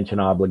long-term pension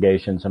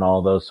obligations and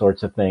all those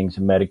sorts of things,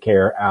 and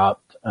Medicare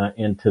out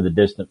into the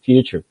distant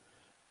future.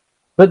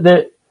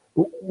 But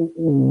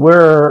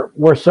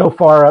we're so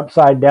far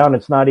upside down,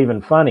 it's not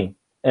even funny.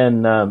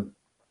 And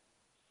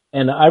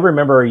I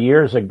remember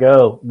years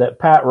ago that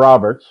Pat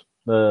Roberts,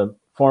 the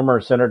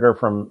former senator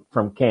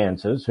from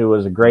Kansas, who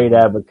was a great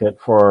advocate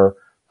for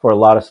a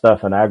lot of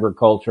stuff in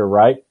agriculture,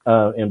 right?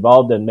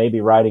 Involved in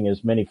maybe writing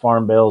as many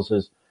farm bills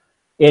as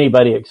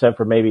anybody except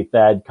for maybe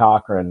Thad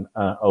Cochran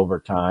over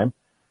time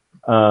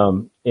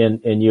in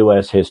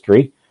U.S.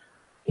 history.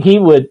 He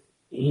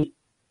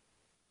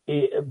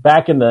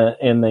back in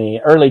the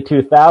early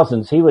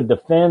 2000s, he would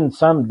defend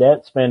some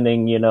debt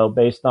spending,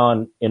 based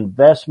on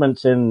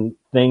investments in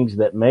things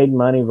that made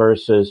money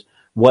versus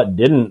what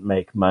didn't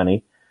make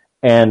money,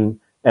 and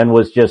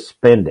was just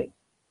spending.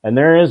 And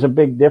there is a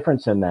big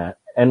difference in that.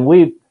 And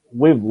we've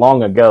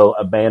long ago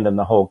abandoned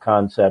the whole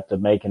concept of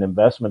making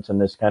investments in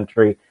this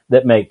country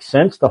that make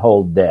sense to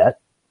hold debt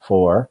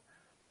for,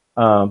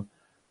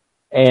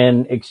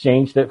 and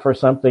exchanged it for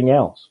something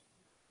else.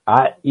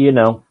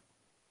 And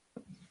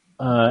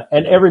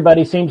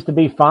everybody seems to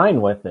be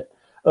fine with it.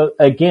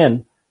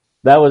 Again,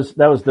 that was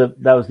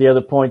the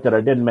other point that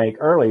I didn't make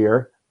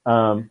earlier,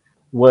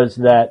 was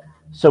that,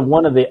 so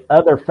one of the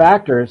other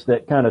factors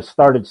that kind of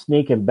started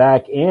sneaking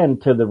back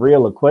into the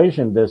real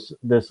equation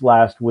this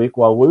last week,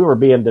 while we were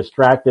being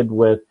distracted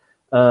with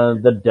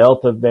the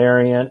Delta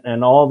variant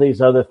and all these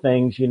other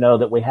things,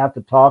 that we have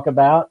to talk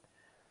about,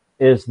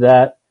 is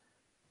that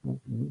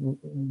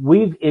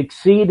we've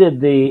exceeded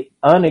the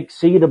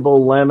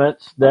unexceedable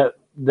limits that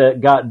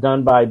got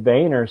done by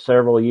Boehner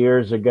several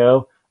years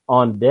ago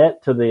on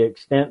debt, to the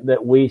extent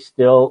that we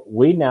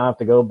now have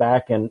to go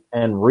back and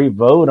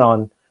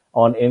re-vote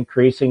on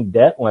increasing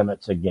debt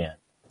limits again.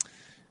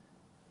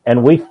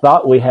 And we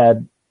thought we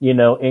had,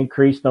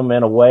 increased them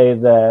in a way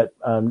that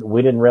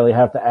we didn't really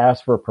have to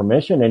ask for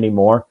permission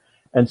anymore.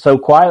 And so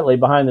quietly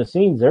behind the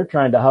scenes, they're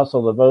trying to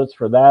hustle the votes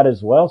for that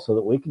as well, so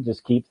that we can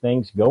just keep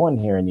things going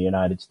here in the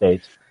United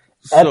States.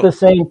 At the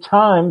same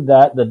time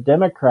that the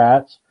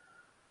Democrats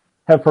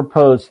have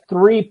proposed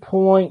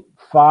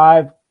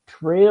 $3.5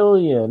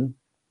 trillion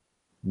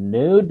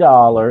new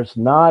dollars,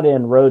 not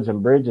in roads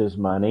and bridges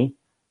money,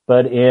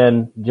 but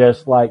in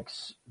just like,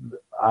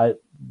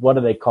 what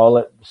do they call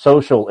it?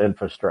 Social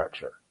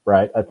infrastructure,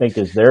 right? I think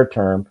is their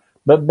term.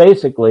 But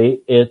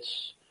basically,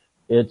 it's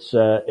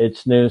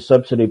new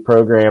subsidy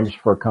programs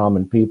for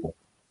common people.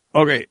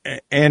 Okay,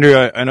 Andrew,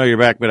 I know you're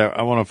back, but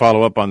I want to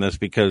follow up on this,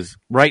 because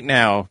right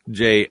now,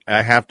 Jay,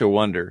 I have to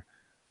wonder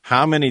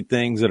how many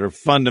things that are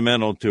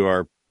fundamental to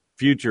our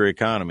future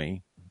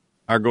economy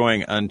are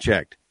going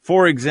unchecked.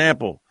 For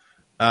example,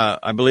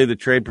 I believe the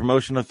Trade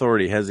Promotion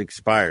Authority has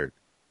expired.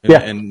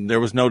 Yeah. And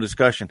there was no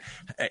discussion.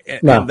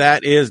 No. And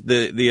that is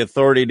the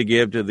authority to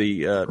give to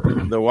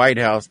the White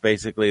House,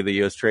 basically the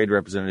U.S. Trade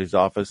Representative's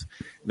office,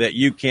 that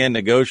you can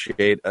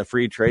negotiate a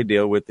free trade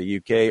deal with the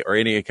UK or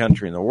any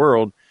country in the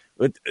world.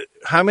 But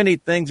how many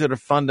things that are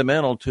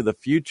fundamental to the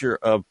future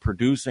of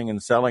producing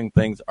and selling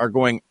things are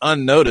going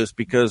unnoticed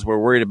because we're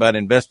worried about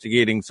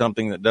investigating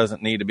something that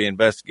doesn't need to be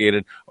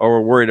investigated, or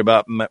we're worried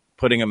about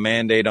putting a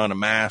mandate on a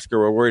mask, or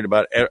we're worried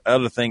about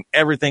everything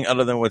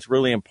other than what's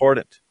really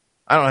important?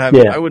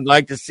 I would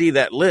like to see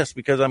that list,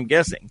 because I'm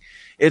guessing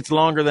it's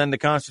longer than the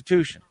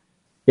Constitution.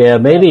 Yeah,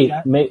 maybe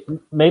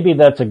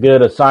that's a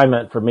good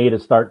assignment for me to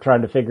start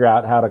trying to figure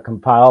out how to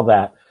compile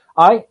that.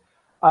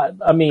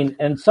 I mean,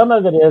 and some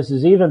of it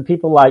is even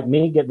people like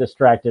me get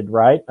distracted,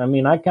 right? I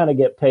mean, I kind of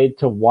get paid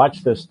to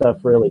watch this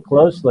stuff really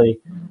closely.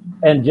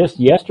 And just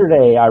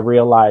yesterday, I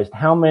realized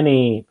how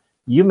many,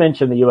 you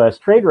mentioned the U.S.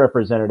 Trade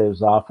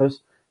Representative's office.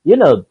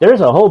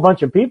 There's a whole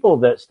bunch of people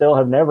that still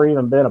have never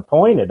even been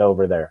appointed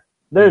over there.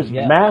 There's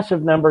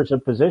massive numbers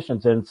of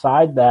positions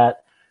inside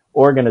that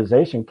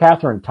organization.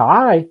 Catherine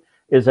Tai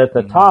is at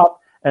the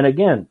top. And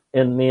again,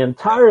 in the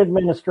entire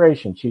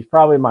administration, she's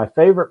probably my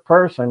favorite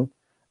person.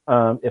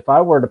 If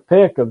I were to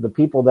pick of the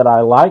people that I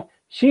like,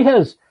 she's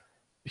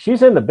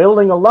in the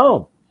building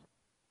alone.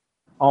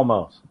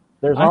 Almost.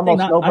 There's almost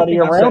nobody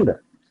around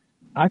her.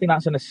 I think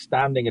that's an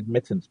astounding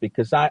admittance,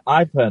 because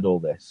I've heard all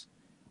this.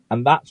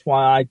 And that's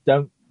why I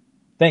don't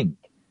think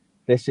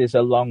this is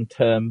a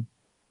long-term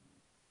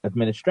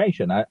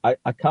administration. I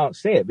can't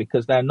see it,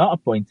 because they're not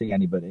appointing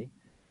anybody.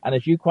 And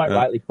as you quite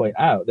rightly point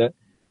out, that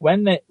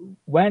when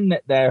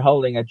they're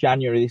holding a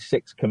January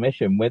 6th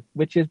commission,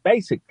 which is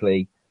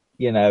basically,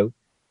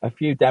 a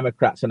few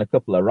Democrats and a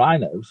couple of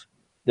rhinos,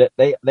 that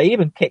they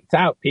even kicked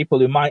out people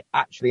who might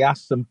actually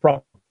ask some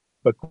proper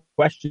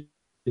questions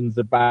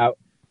about,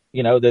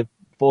 the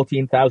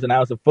 14,000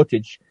 hours of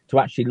footage to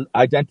actually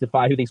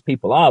identify who these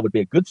people are would be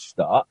a good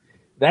start.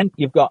 Then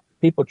you've got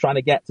people trying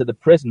to get to the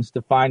prisons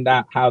to find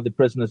out how the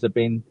prisoners have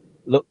been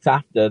looked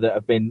after, that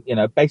have been,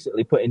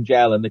 basically put in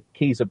jail, and the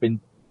keys have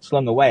been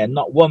slung away, and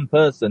not one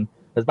person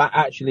has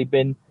actually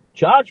been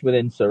charged with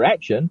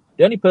insurrection.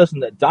 The only person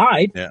that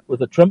died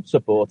was a Trump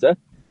supporter.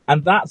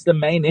 And that's the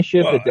main issue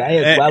of the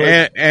day, as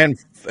well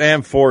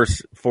and four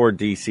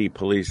DC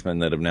policemen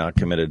that have now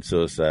committed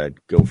suicide.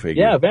 Go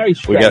figure. Yeah, very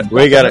strange.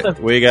 We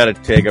got to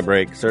take a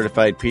break.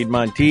 Certified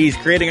Piedmontese,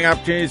 creating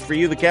opportunities for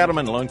you, the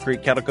cattlemen.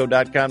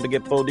 LoneCreekCattleCo.com to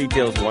get full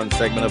details. One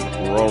segment of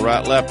Rural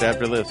Route left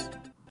after this.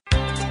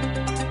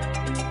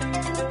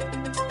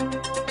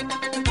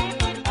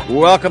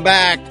 Welcome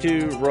back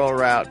to Rural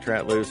Route.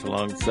 Trent Loos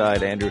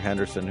alongside Andrew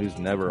Henderson, who's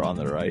never on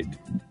the right.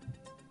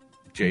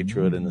 Jay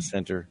Truitt in the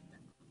center.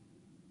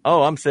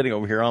 Oh, I'm sitting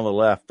over here on the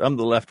left. I'm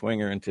the left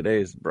winger in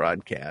today's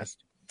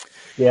broadcast.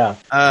 Yeah,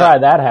 try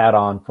that hat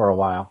on for a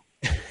while.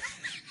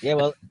 Yeah,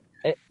 well,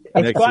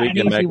 it's quite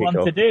an easy one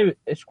to do.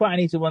 It's quite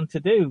an easy one to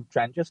do,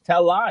 Trent. Just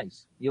tell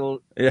lies.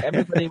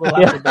 Everybody will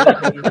have to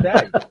believe what you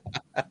say.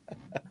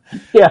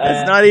 Yeah,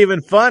 it's not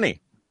even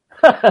funny.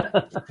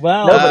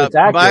 Well, no, but it's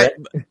accurate.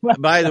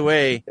 By the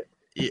way,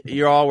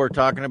 you all were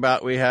talking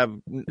about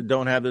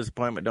don't have this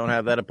appointment, don't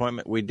have that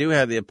appointment. We do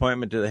have the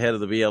appointment to the head of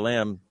the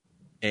BLM,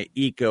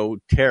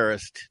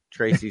 eco-terrorist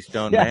Tracy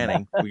Stone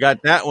Manning. We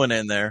got that one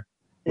in there.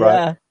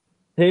 Yeah.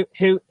 Right.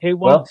 Who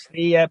wants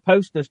the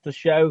posters to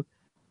show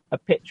a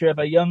picture of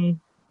a young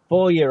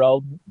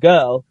 4-year-old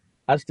girl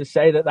as to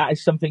say that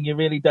is something you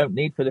really don't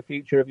need for the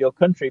future of your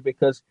country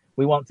because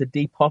we want to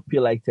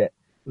depopulate it.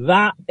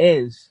 That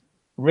is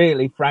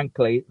really,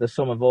 frankly, the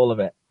sum of all of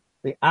it.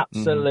 The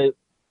absolute...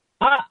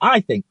 I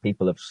think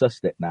people have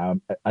sussed it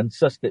now and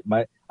sussed it.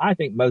 I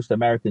think most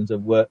Americans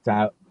have worked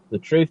out the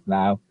truth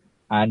now,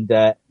 and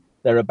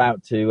they're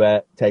about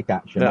to take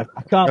action. I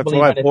can't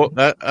believe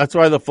that's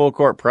why the full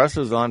court press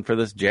is on for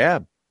this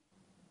jab.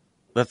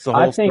 That's the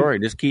whole story.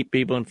 Just keep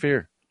people in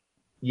fear.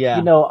 Yeah.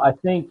 I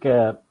think.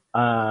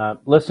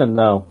 Listen,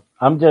 though,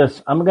 I'm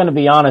going to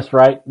be honest,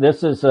 right?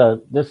 This is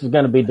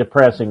going to be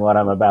depressing what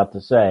I'm about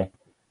to say.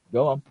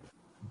 Go on.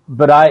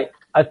 But I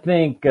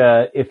think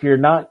if you're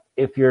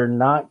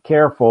not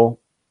careful,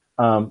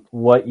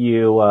 what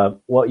you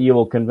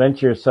will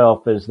convince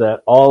yourself is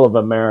that all of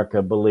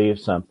America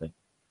believes something.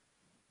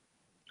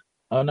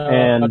 Oh no,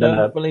 and, I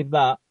don't believe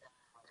that.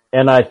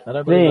 And I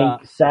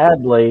think,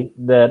 sadly,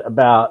 that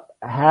about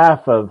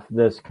half of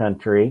this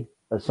country,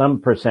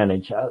 some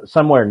percentage,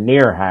 somewhere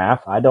near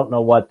half, I don't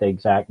know what the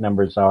exact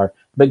numbers are,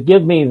 but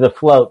give me the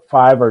float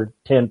 5 or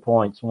 10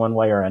 points one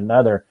way or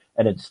another,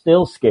 and it's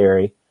still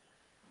scary.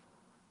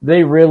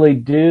 They really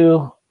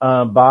do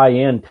buy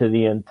into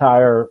the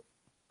entire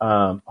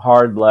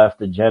hard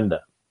left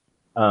agenda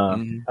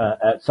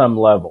at some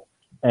level.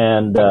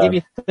 And I'll give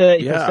you 30%.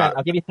 Yeah.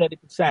 I'll give you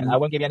 30%. I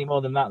won't give you any more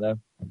than that, though.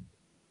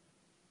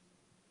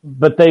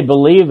 But they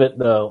believe it,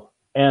 though.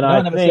 And I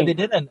never said they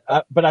didn't.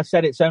 But I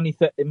said it's only,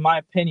 in my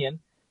opinion,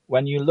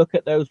 when you look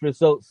at those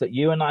results that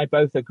you and I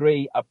both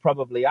agree are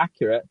probably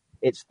accurate,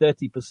 it's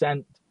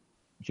 30%,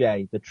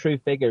 Jay. The true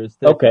figure is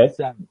 30%. Okay.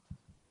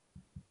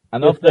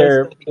 And of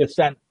those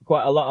 30%,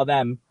 quite a lot of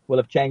them will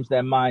have changed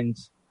their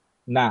minds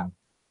now.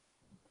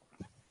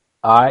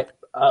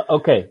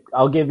 Okay,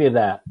 I'll give you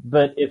that.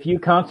 But if you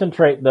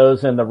concentrate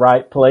those in the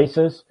right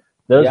places,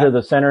 those are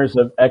the centers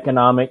of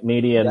economic,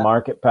 media, and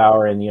market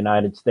power in the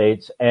United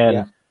States.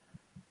 And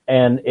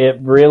it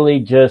really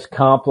just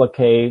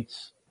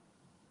complicates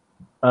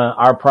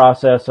our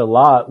process a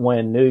lot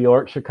when New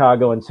York,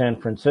 Chicago, and San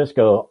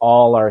Francisco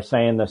all are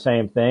saying the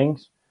same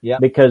things. Yeah.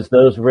 Because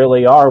those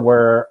really are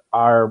where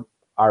our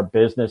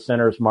business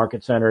centers,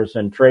 market centers,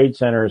 and trade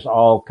centers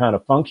all kind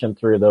of function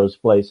through those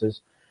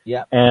places.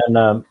 Yeah.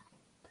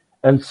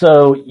 And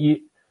so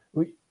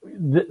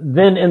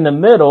then in the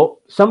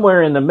middle,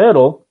 somewhere in the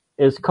middle,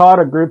 is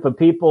caught a group of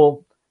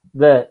people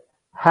that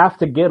have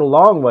to get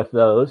along with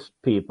those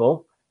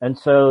people. And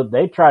so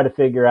they try to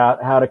figure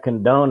out how to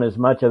condone as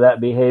much of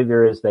that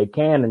behavior as they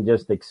can and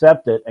just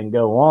accept it and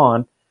go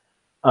on,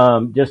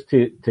 just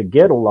to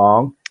get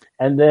along.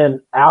 And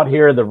then out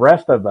here, the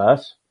rest of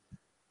us,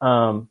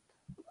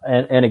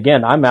 and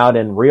again, I'm out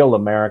in real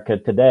America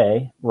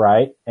today,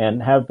 right?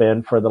 And have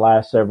been for the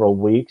last several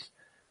weeks,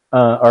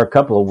 or a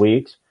couple of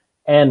weeks.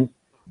 And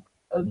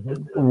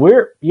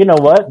you know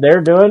what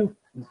they're doing?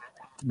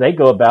 They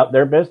go about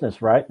their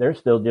business, right? They're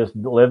still just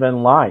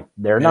living life.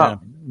 They're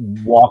not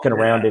walking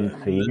around in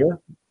fear.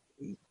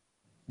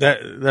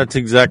 That's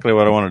exactly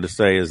what I wanted to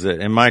say is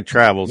that in my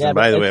travels, and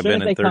by the way, I've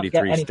been in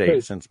 33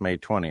 states since May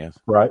 20th.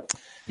 Right.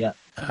 Yeah.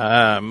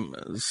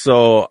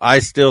 So I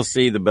still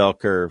see the bell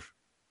curve.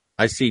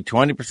 I see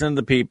 20% of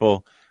the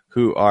people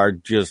who are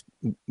just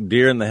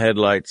deer in the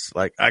headlights,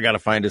 like, I got to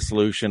find a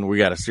solution. We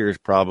got a serious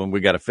problem.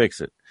 We got to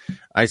fix it.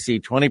 I see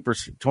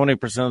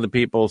 20% of the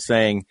people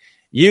saying,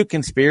 you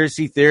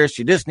conspiracy theorists,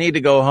 you just need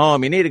to go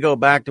home. You need to go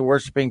back to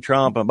worshiping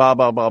Trump and blah,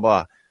 blah, blah,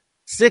 blah.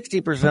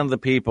 60% of the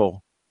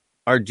people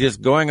are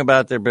just going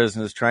about their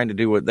business, trying to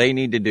do what they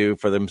need to do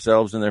for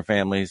themselves and their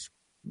families.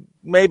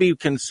 Maybe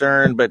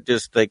concerned, but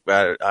just think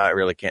about it. I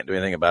really can't do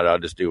anything about it. I'll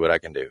just do what I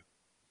can do.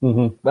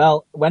 Mm-hmm.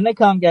 Well, when they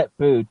can't get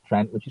food,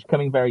 Trent, which is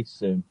coming very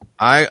soon.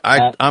 I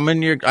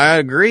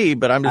agree,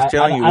 but I'm just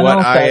telling you what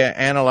I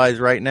analyze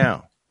right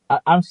now.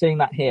 I'm seeing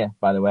that here,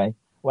 by the way.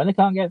 When they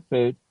can't get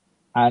food,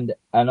 and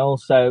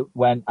also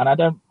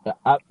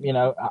I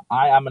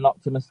am an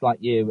optimist like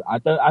you.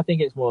 I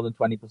think it's more than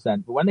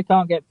 20%. But when they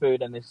can't get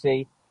food and they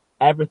see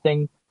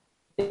everything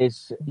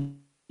is,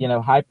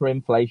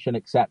 hyperinflation,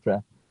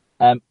 etc.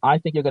 I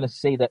think you're going to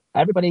see that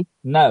everybody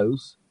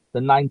knows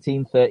the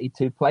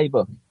 1932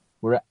 playbook.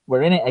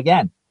 We're in it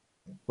again.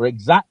 We're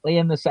exactly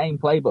in the same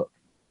playbook.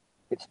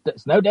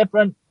 It's no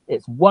different.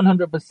 It's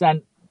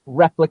 100%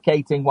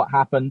 replicating what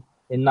happened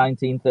in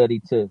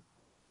 1932.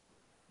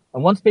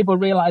 And once people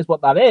realize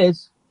what that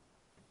is,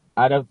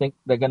 I don't think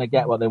they're going to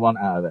get what they want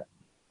out of it.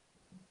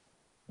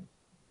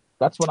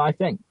 That's what I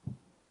think.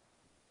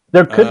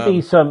 There could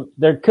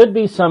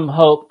be some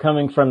hope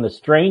coming from the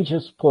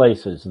strangest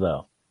places,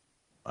 though.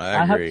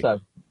 I agree.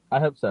 I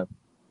hope so.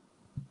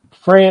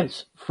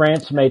 France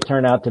may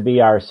turn out to be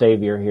our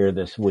savior here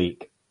this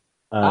week.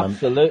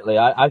 Absolutely.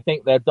 I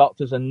think their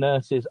doctors and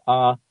nurses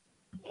are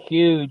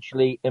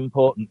hugely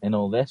important in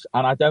all this,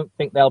 and I don't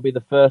think they'll be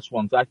the first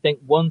ones. I think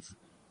once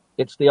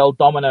it's the old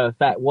domino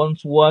effect,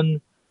 once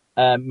one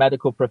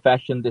medical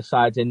profession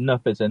decides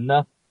enough is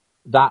enough,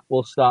 that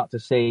will start to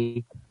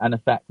see an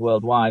effect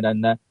worldwide.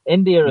 And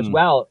India as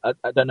well,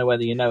 I don't know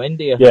whether you know,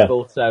 India has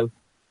also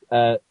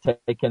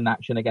taken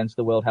action against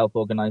the World Health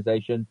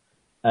Organization.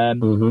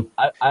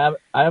 I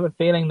have a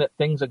feeling that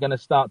things are going to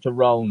start to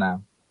roll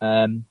now.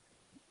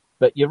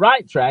 But you're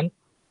right, Trent.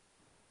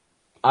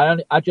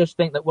 I just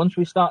think that once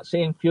we start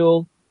seeing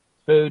fuel,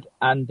 food,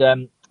 and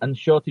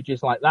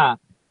shortages like that,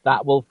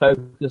 that will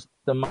focus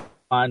the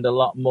mind a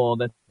lot more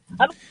than.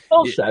 And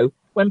also,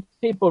 when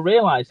people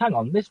realize, hang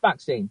on, this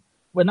vaccine,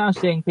 we're now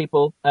seeing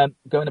people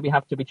going to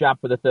have to be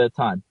jabbed for the third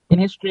time. In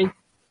history,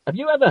 have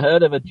you ever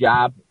heard of a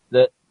jab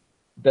that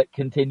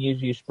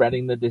continues you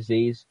spreading the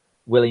disease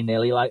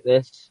willy-nilly like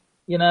this?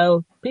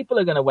 People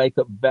are going to wake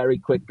up very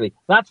quickly.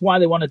 That's why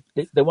they want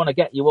to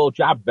get you all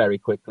jabbed very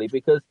quickly,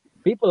 because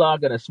people are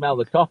going to smell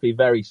the coffee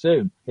very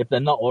soon if they're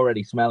not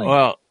already smelling.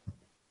 Well,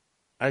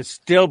 I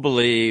still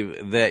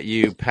believe that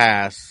you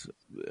pass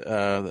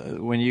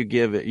when you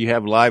give it. You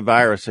have live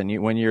virus,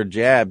 and when you're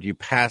jabbed, you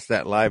pass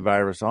that live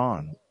virus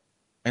on.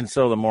 And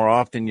so, the more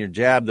often you're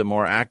jabbed, the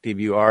more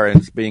active you are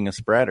in being a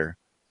spreader.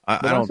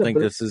 I don't think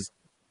this is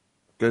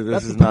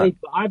not.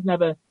 I've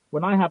never,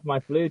 when I have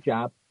my flu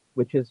jab,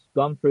 which has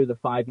gone through the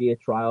 5-year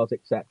trials,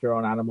 etc.,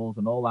 on animals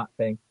and all that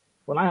thing.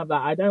 When I have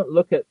that, I don't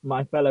look at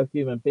my fellow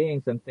human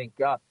beings and think,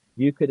 God,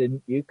 you could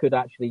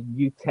actually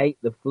mutate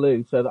the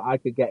flu so that I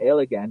could get ill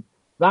again.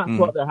 That's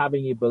what they're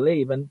having you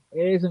believe, and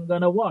it isn't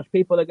going to wash.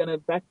 People are going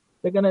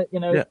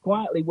to,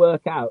 quietly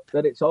work out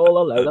that it's all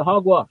a load of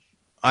hogwash.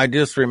 I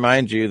just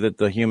remind you that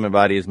the human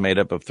body is made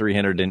up of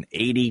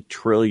 380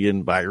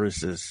 trillion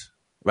viruses.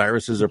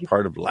 Viruses are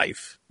part of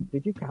life.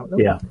 Did you count them?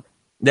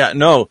 Yeah.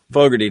 No,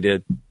 Fogarty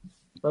did.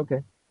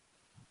 Okay.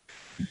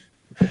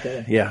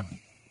 Yeah.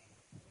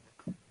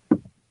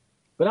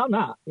 But on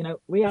that,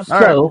 we have.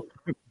 So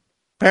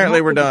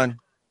apparently we're done.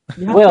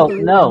 Well,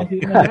 no.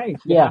 You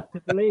have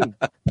to believe.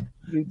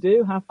 You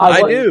do have to.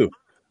 I do.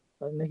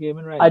 In the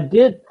human race.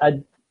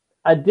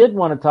 I did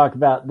want to talk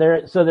about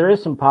there. So there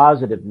is some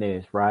positive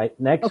news, right?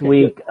 Next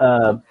week,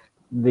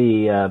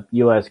 the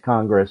U.S.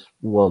 Congress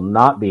will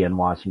not be in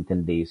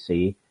Washington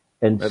D.C.,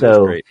 and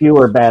so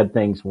fewer bad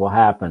things will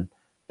happen.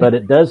 But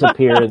it does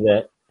appear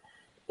that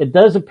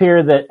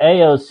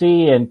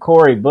AOC and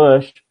Cori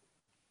Bush,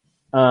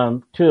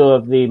 two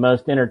of the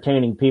most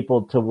entertaining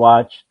people to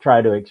watch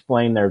try to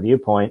explain their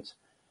viewpoints,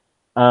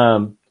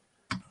 are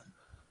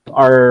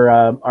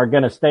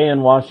going to stay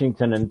in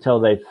Washington until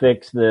they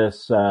fix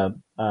this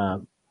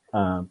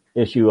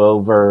issue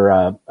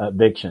over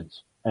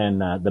evictions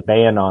and the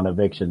ban on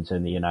evictions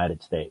in the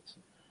United States.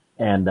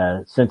 And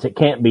since it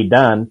can't be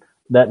done,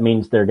 that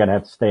means they're going to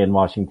have to stay in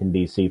Washington,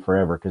 D.C.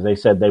 forever, because they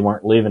said they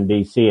weren't leaving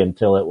D.C.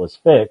 until it was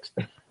fixed.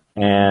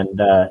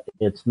 And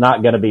it's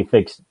not going to be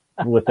fixed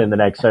within the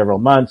next several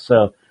months.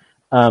 So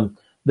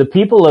the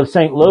people of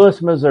St.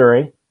 Louis,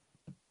 Missouri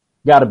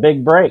got a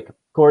big break.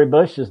 Cori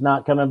Bush is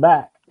not coming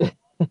back.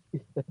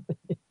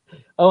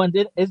 Oh, and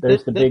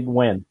there's the big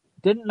win.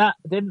 Didn't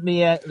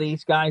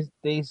these guys,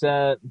 these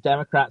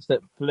Democrats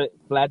that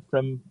fled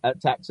from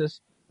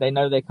Texas, they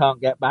know they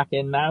can't get back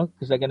in now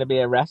because they're going to be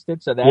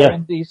arrested, so they're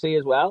in D.C.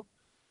 as well.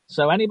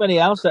 So anybody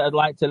else that would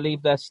like to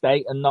leave their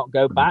state and not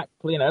go back,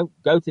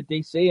 go to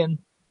D.C. and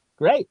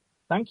great,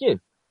 thank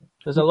you.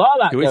 There's a lot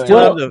of that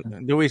going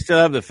on. Do we still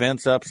have the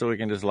fence up so we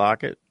can just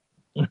lock it?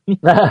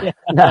 Not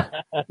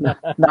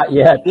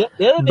yet.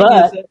 The other thing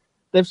is that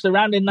they've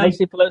surrounded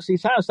Nancy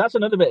Pelosi's house. That's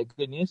another bit of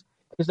good news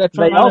because they're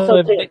trying to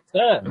evict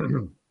her.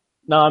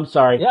 No, I'm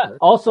sorry. Yeah.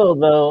 Also,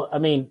 though, I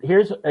mean,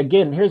 here's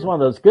one of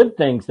those good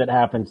things that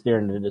happens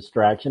during the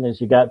distraction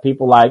is you got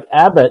people like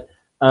Abbott.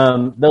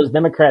 Those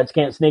Democrats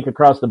can't sneak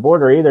across the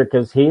border either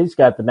because he's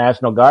got the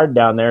National Guard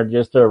down there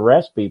just to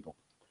arrest people.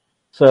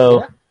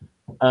 So,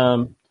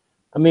 I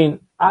mean,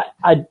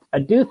 I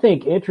do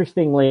think,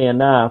 interestingly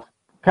enough,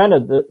 kind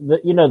of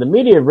the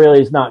media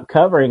really is not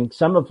covering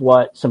some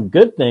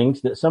good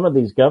things that some of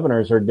these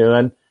governors are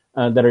doing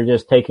that are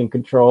just taking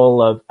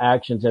control of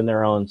actions in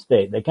their own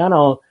state.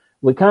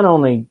 We kind of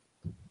only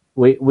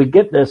we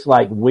get this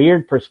like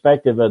weird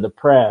perspective of the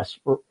press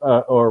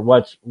or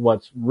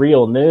what's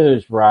real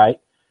news, right?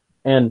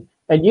 And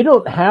you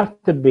don't have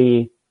to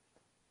be.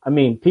 I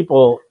mean,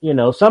 people,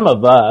 some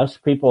of us,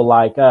 people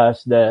like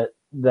us that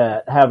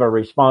have a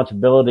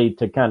responsibility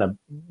to kind of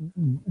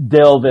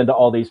delve into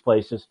all these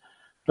places.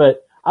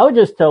 But I would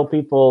just tell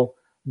people,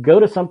 go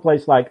to some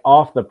place like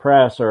Off the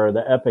Press or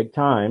the Epic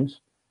Times,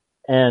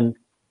 and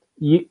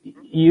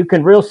you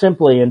can real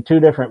simply in two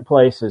different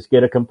places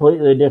get a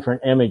completely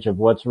different image of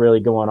what's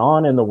really going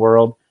on in the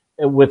world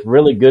with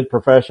really good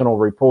professional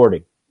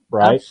reporting.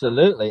 Right.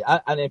 Absolutely.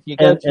 And if you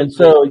go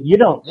so you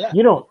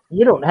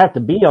don't have to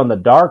be on the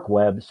dark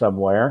web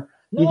somewhere.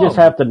 No. You just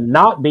have to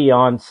not be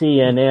on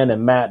CNN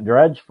and Matt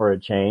Drudge for a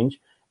change.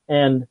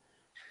 And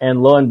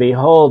lo and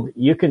behold,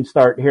 you can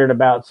start hearing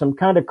about some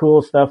kind of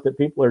cool stuff that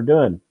people are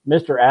doing.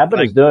 Mr.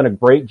 Abbott is doing a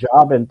great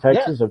job in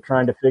Texas of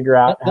trying to figure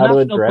out how to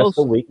address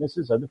the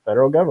weaknesses of the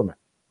federal government.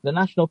 The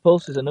National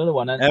Pulse is another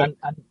one. And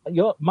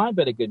my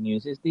bit of good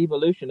news is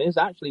devolution is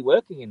actually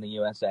working in the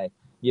USA.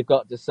 You've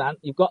got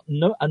you've got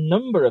a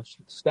number of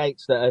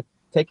states that are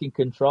taking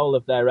control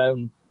of their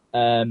own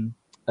affairs.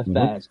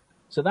 Mm-hmm.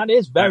 So that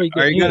is very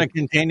good. Are you going to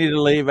continue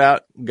to leave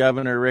out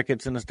Governor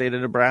Ricketts in the state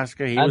of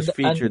Nebraska? He was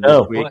featured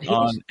this week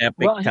on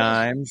Epic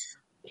Times.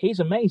 He's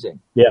amazing.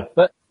 Yeah.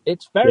 But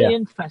it's very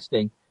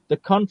interesting, the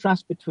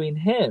contrast between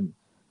him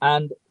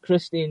and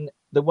Christine,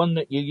 the one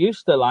that you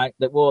used to like,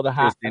 that wore the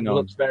hat and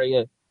looks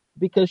very...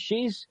 because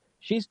she's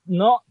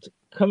not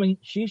coming...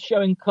 She's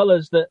showing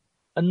colors that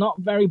are not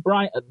very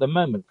bright at the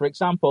moment. For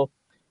example,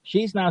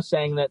 she's now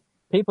saying that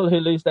people who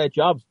lose their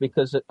jobs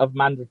because of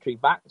mandatory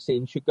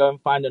vaccines should go and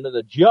find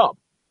another job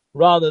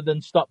rather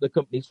than stop the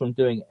companies from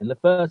doing it in the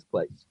first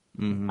place.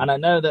 Mm-hmm. And I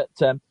know that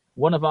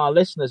one of our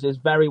listeners is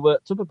very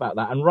worked up about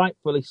that, and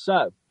rightfully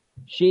so.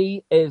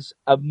 She is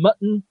a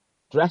mutton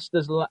dressed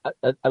as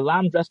a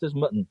lamb dressed as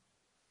mutton.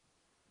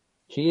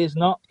 She is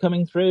not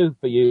coming through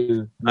for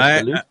you,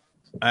 Mr.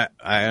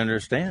 I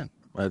understand.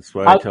 That's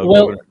why I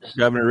told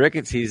Governor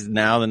Ricketts he's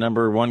now the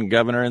 --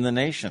 governor in the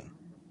nation.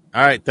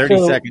 All right,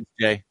 30 seconds,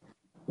 Jay.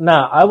 No,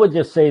 I would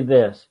just say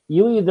this: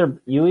 you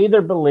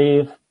either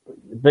believe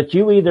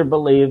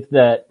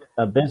that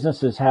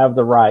businesses have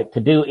the right to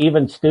do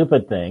even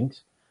stupid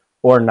things,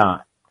 or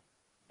not.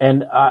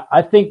 And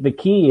I think the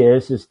key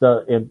is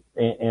to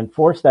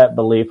enforce that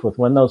belief with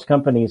when those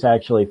companies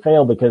actually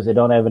fail because they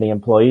don't have any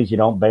employees. You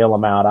don't bail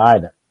them out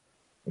either.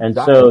 And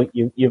so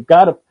you've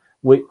got to.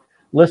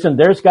 Listen,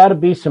 there's got to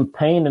be some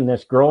pain in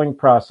this growing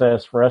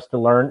process for us to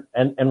learn,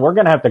 and we're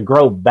going to have to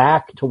grow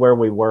back to where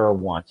we were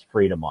once,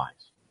 freedom-wise.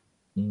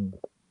 Mm.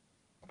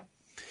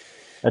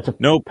 That's a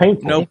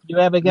painful. No, if you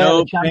ever get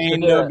no a chance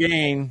pain, to do no it.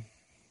 gain.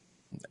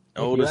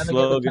 Oldest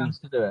slogan. Get the chance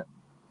to do it.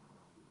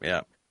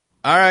 Yeah.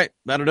 All right,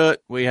 that'll do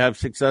it. We have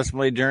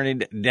successfully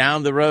journeyed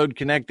down the road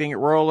connecting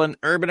rural and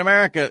urban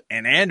America,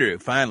 and Andrew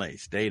finally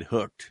stayed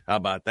hooked. How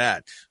about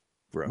that?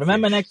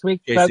 Remember next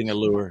week, chasing folks, a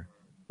lure.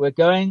 We're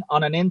going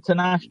on an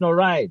international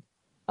ride.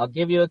 I'll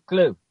give you a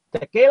clue.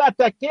 Tequila,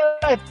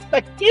 tequila,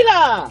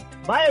 tequila!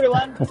 Bye,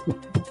 everyone.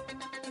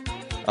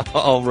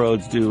 All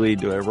roads do lead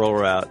to a roll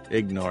route.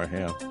 Ignore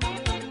him.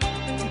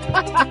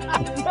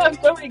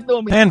 Don't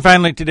ignore me. And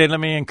finally today, let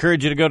me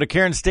encourage you to go to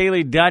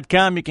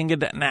KarenStaley.com. You can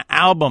get an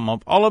album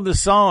of all of the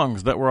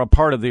songs that were a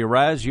part of the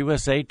Arise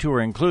USA tour,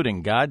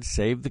 including God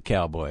Save the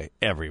Cowboy,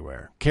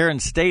 everywhere.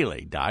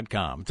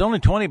 KarenStaley.com. It's only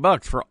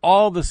 $20 for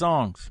all the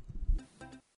songs.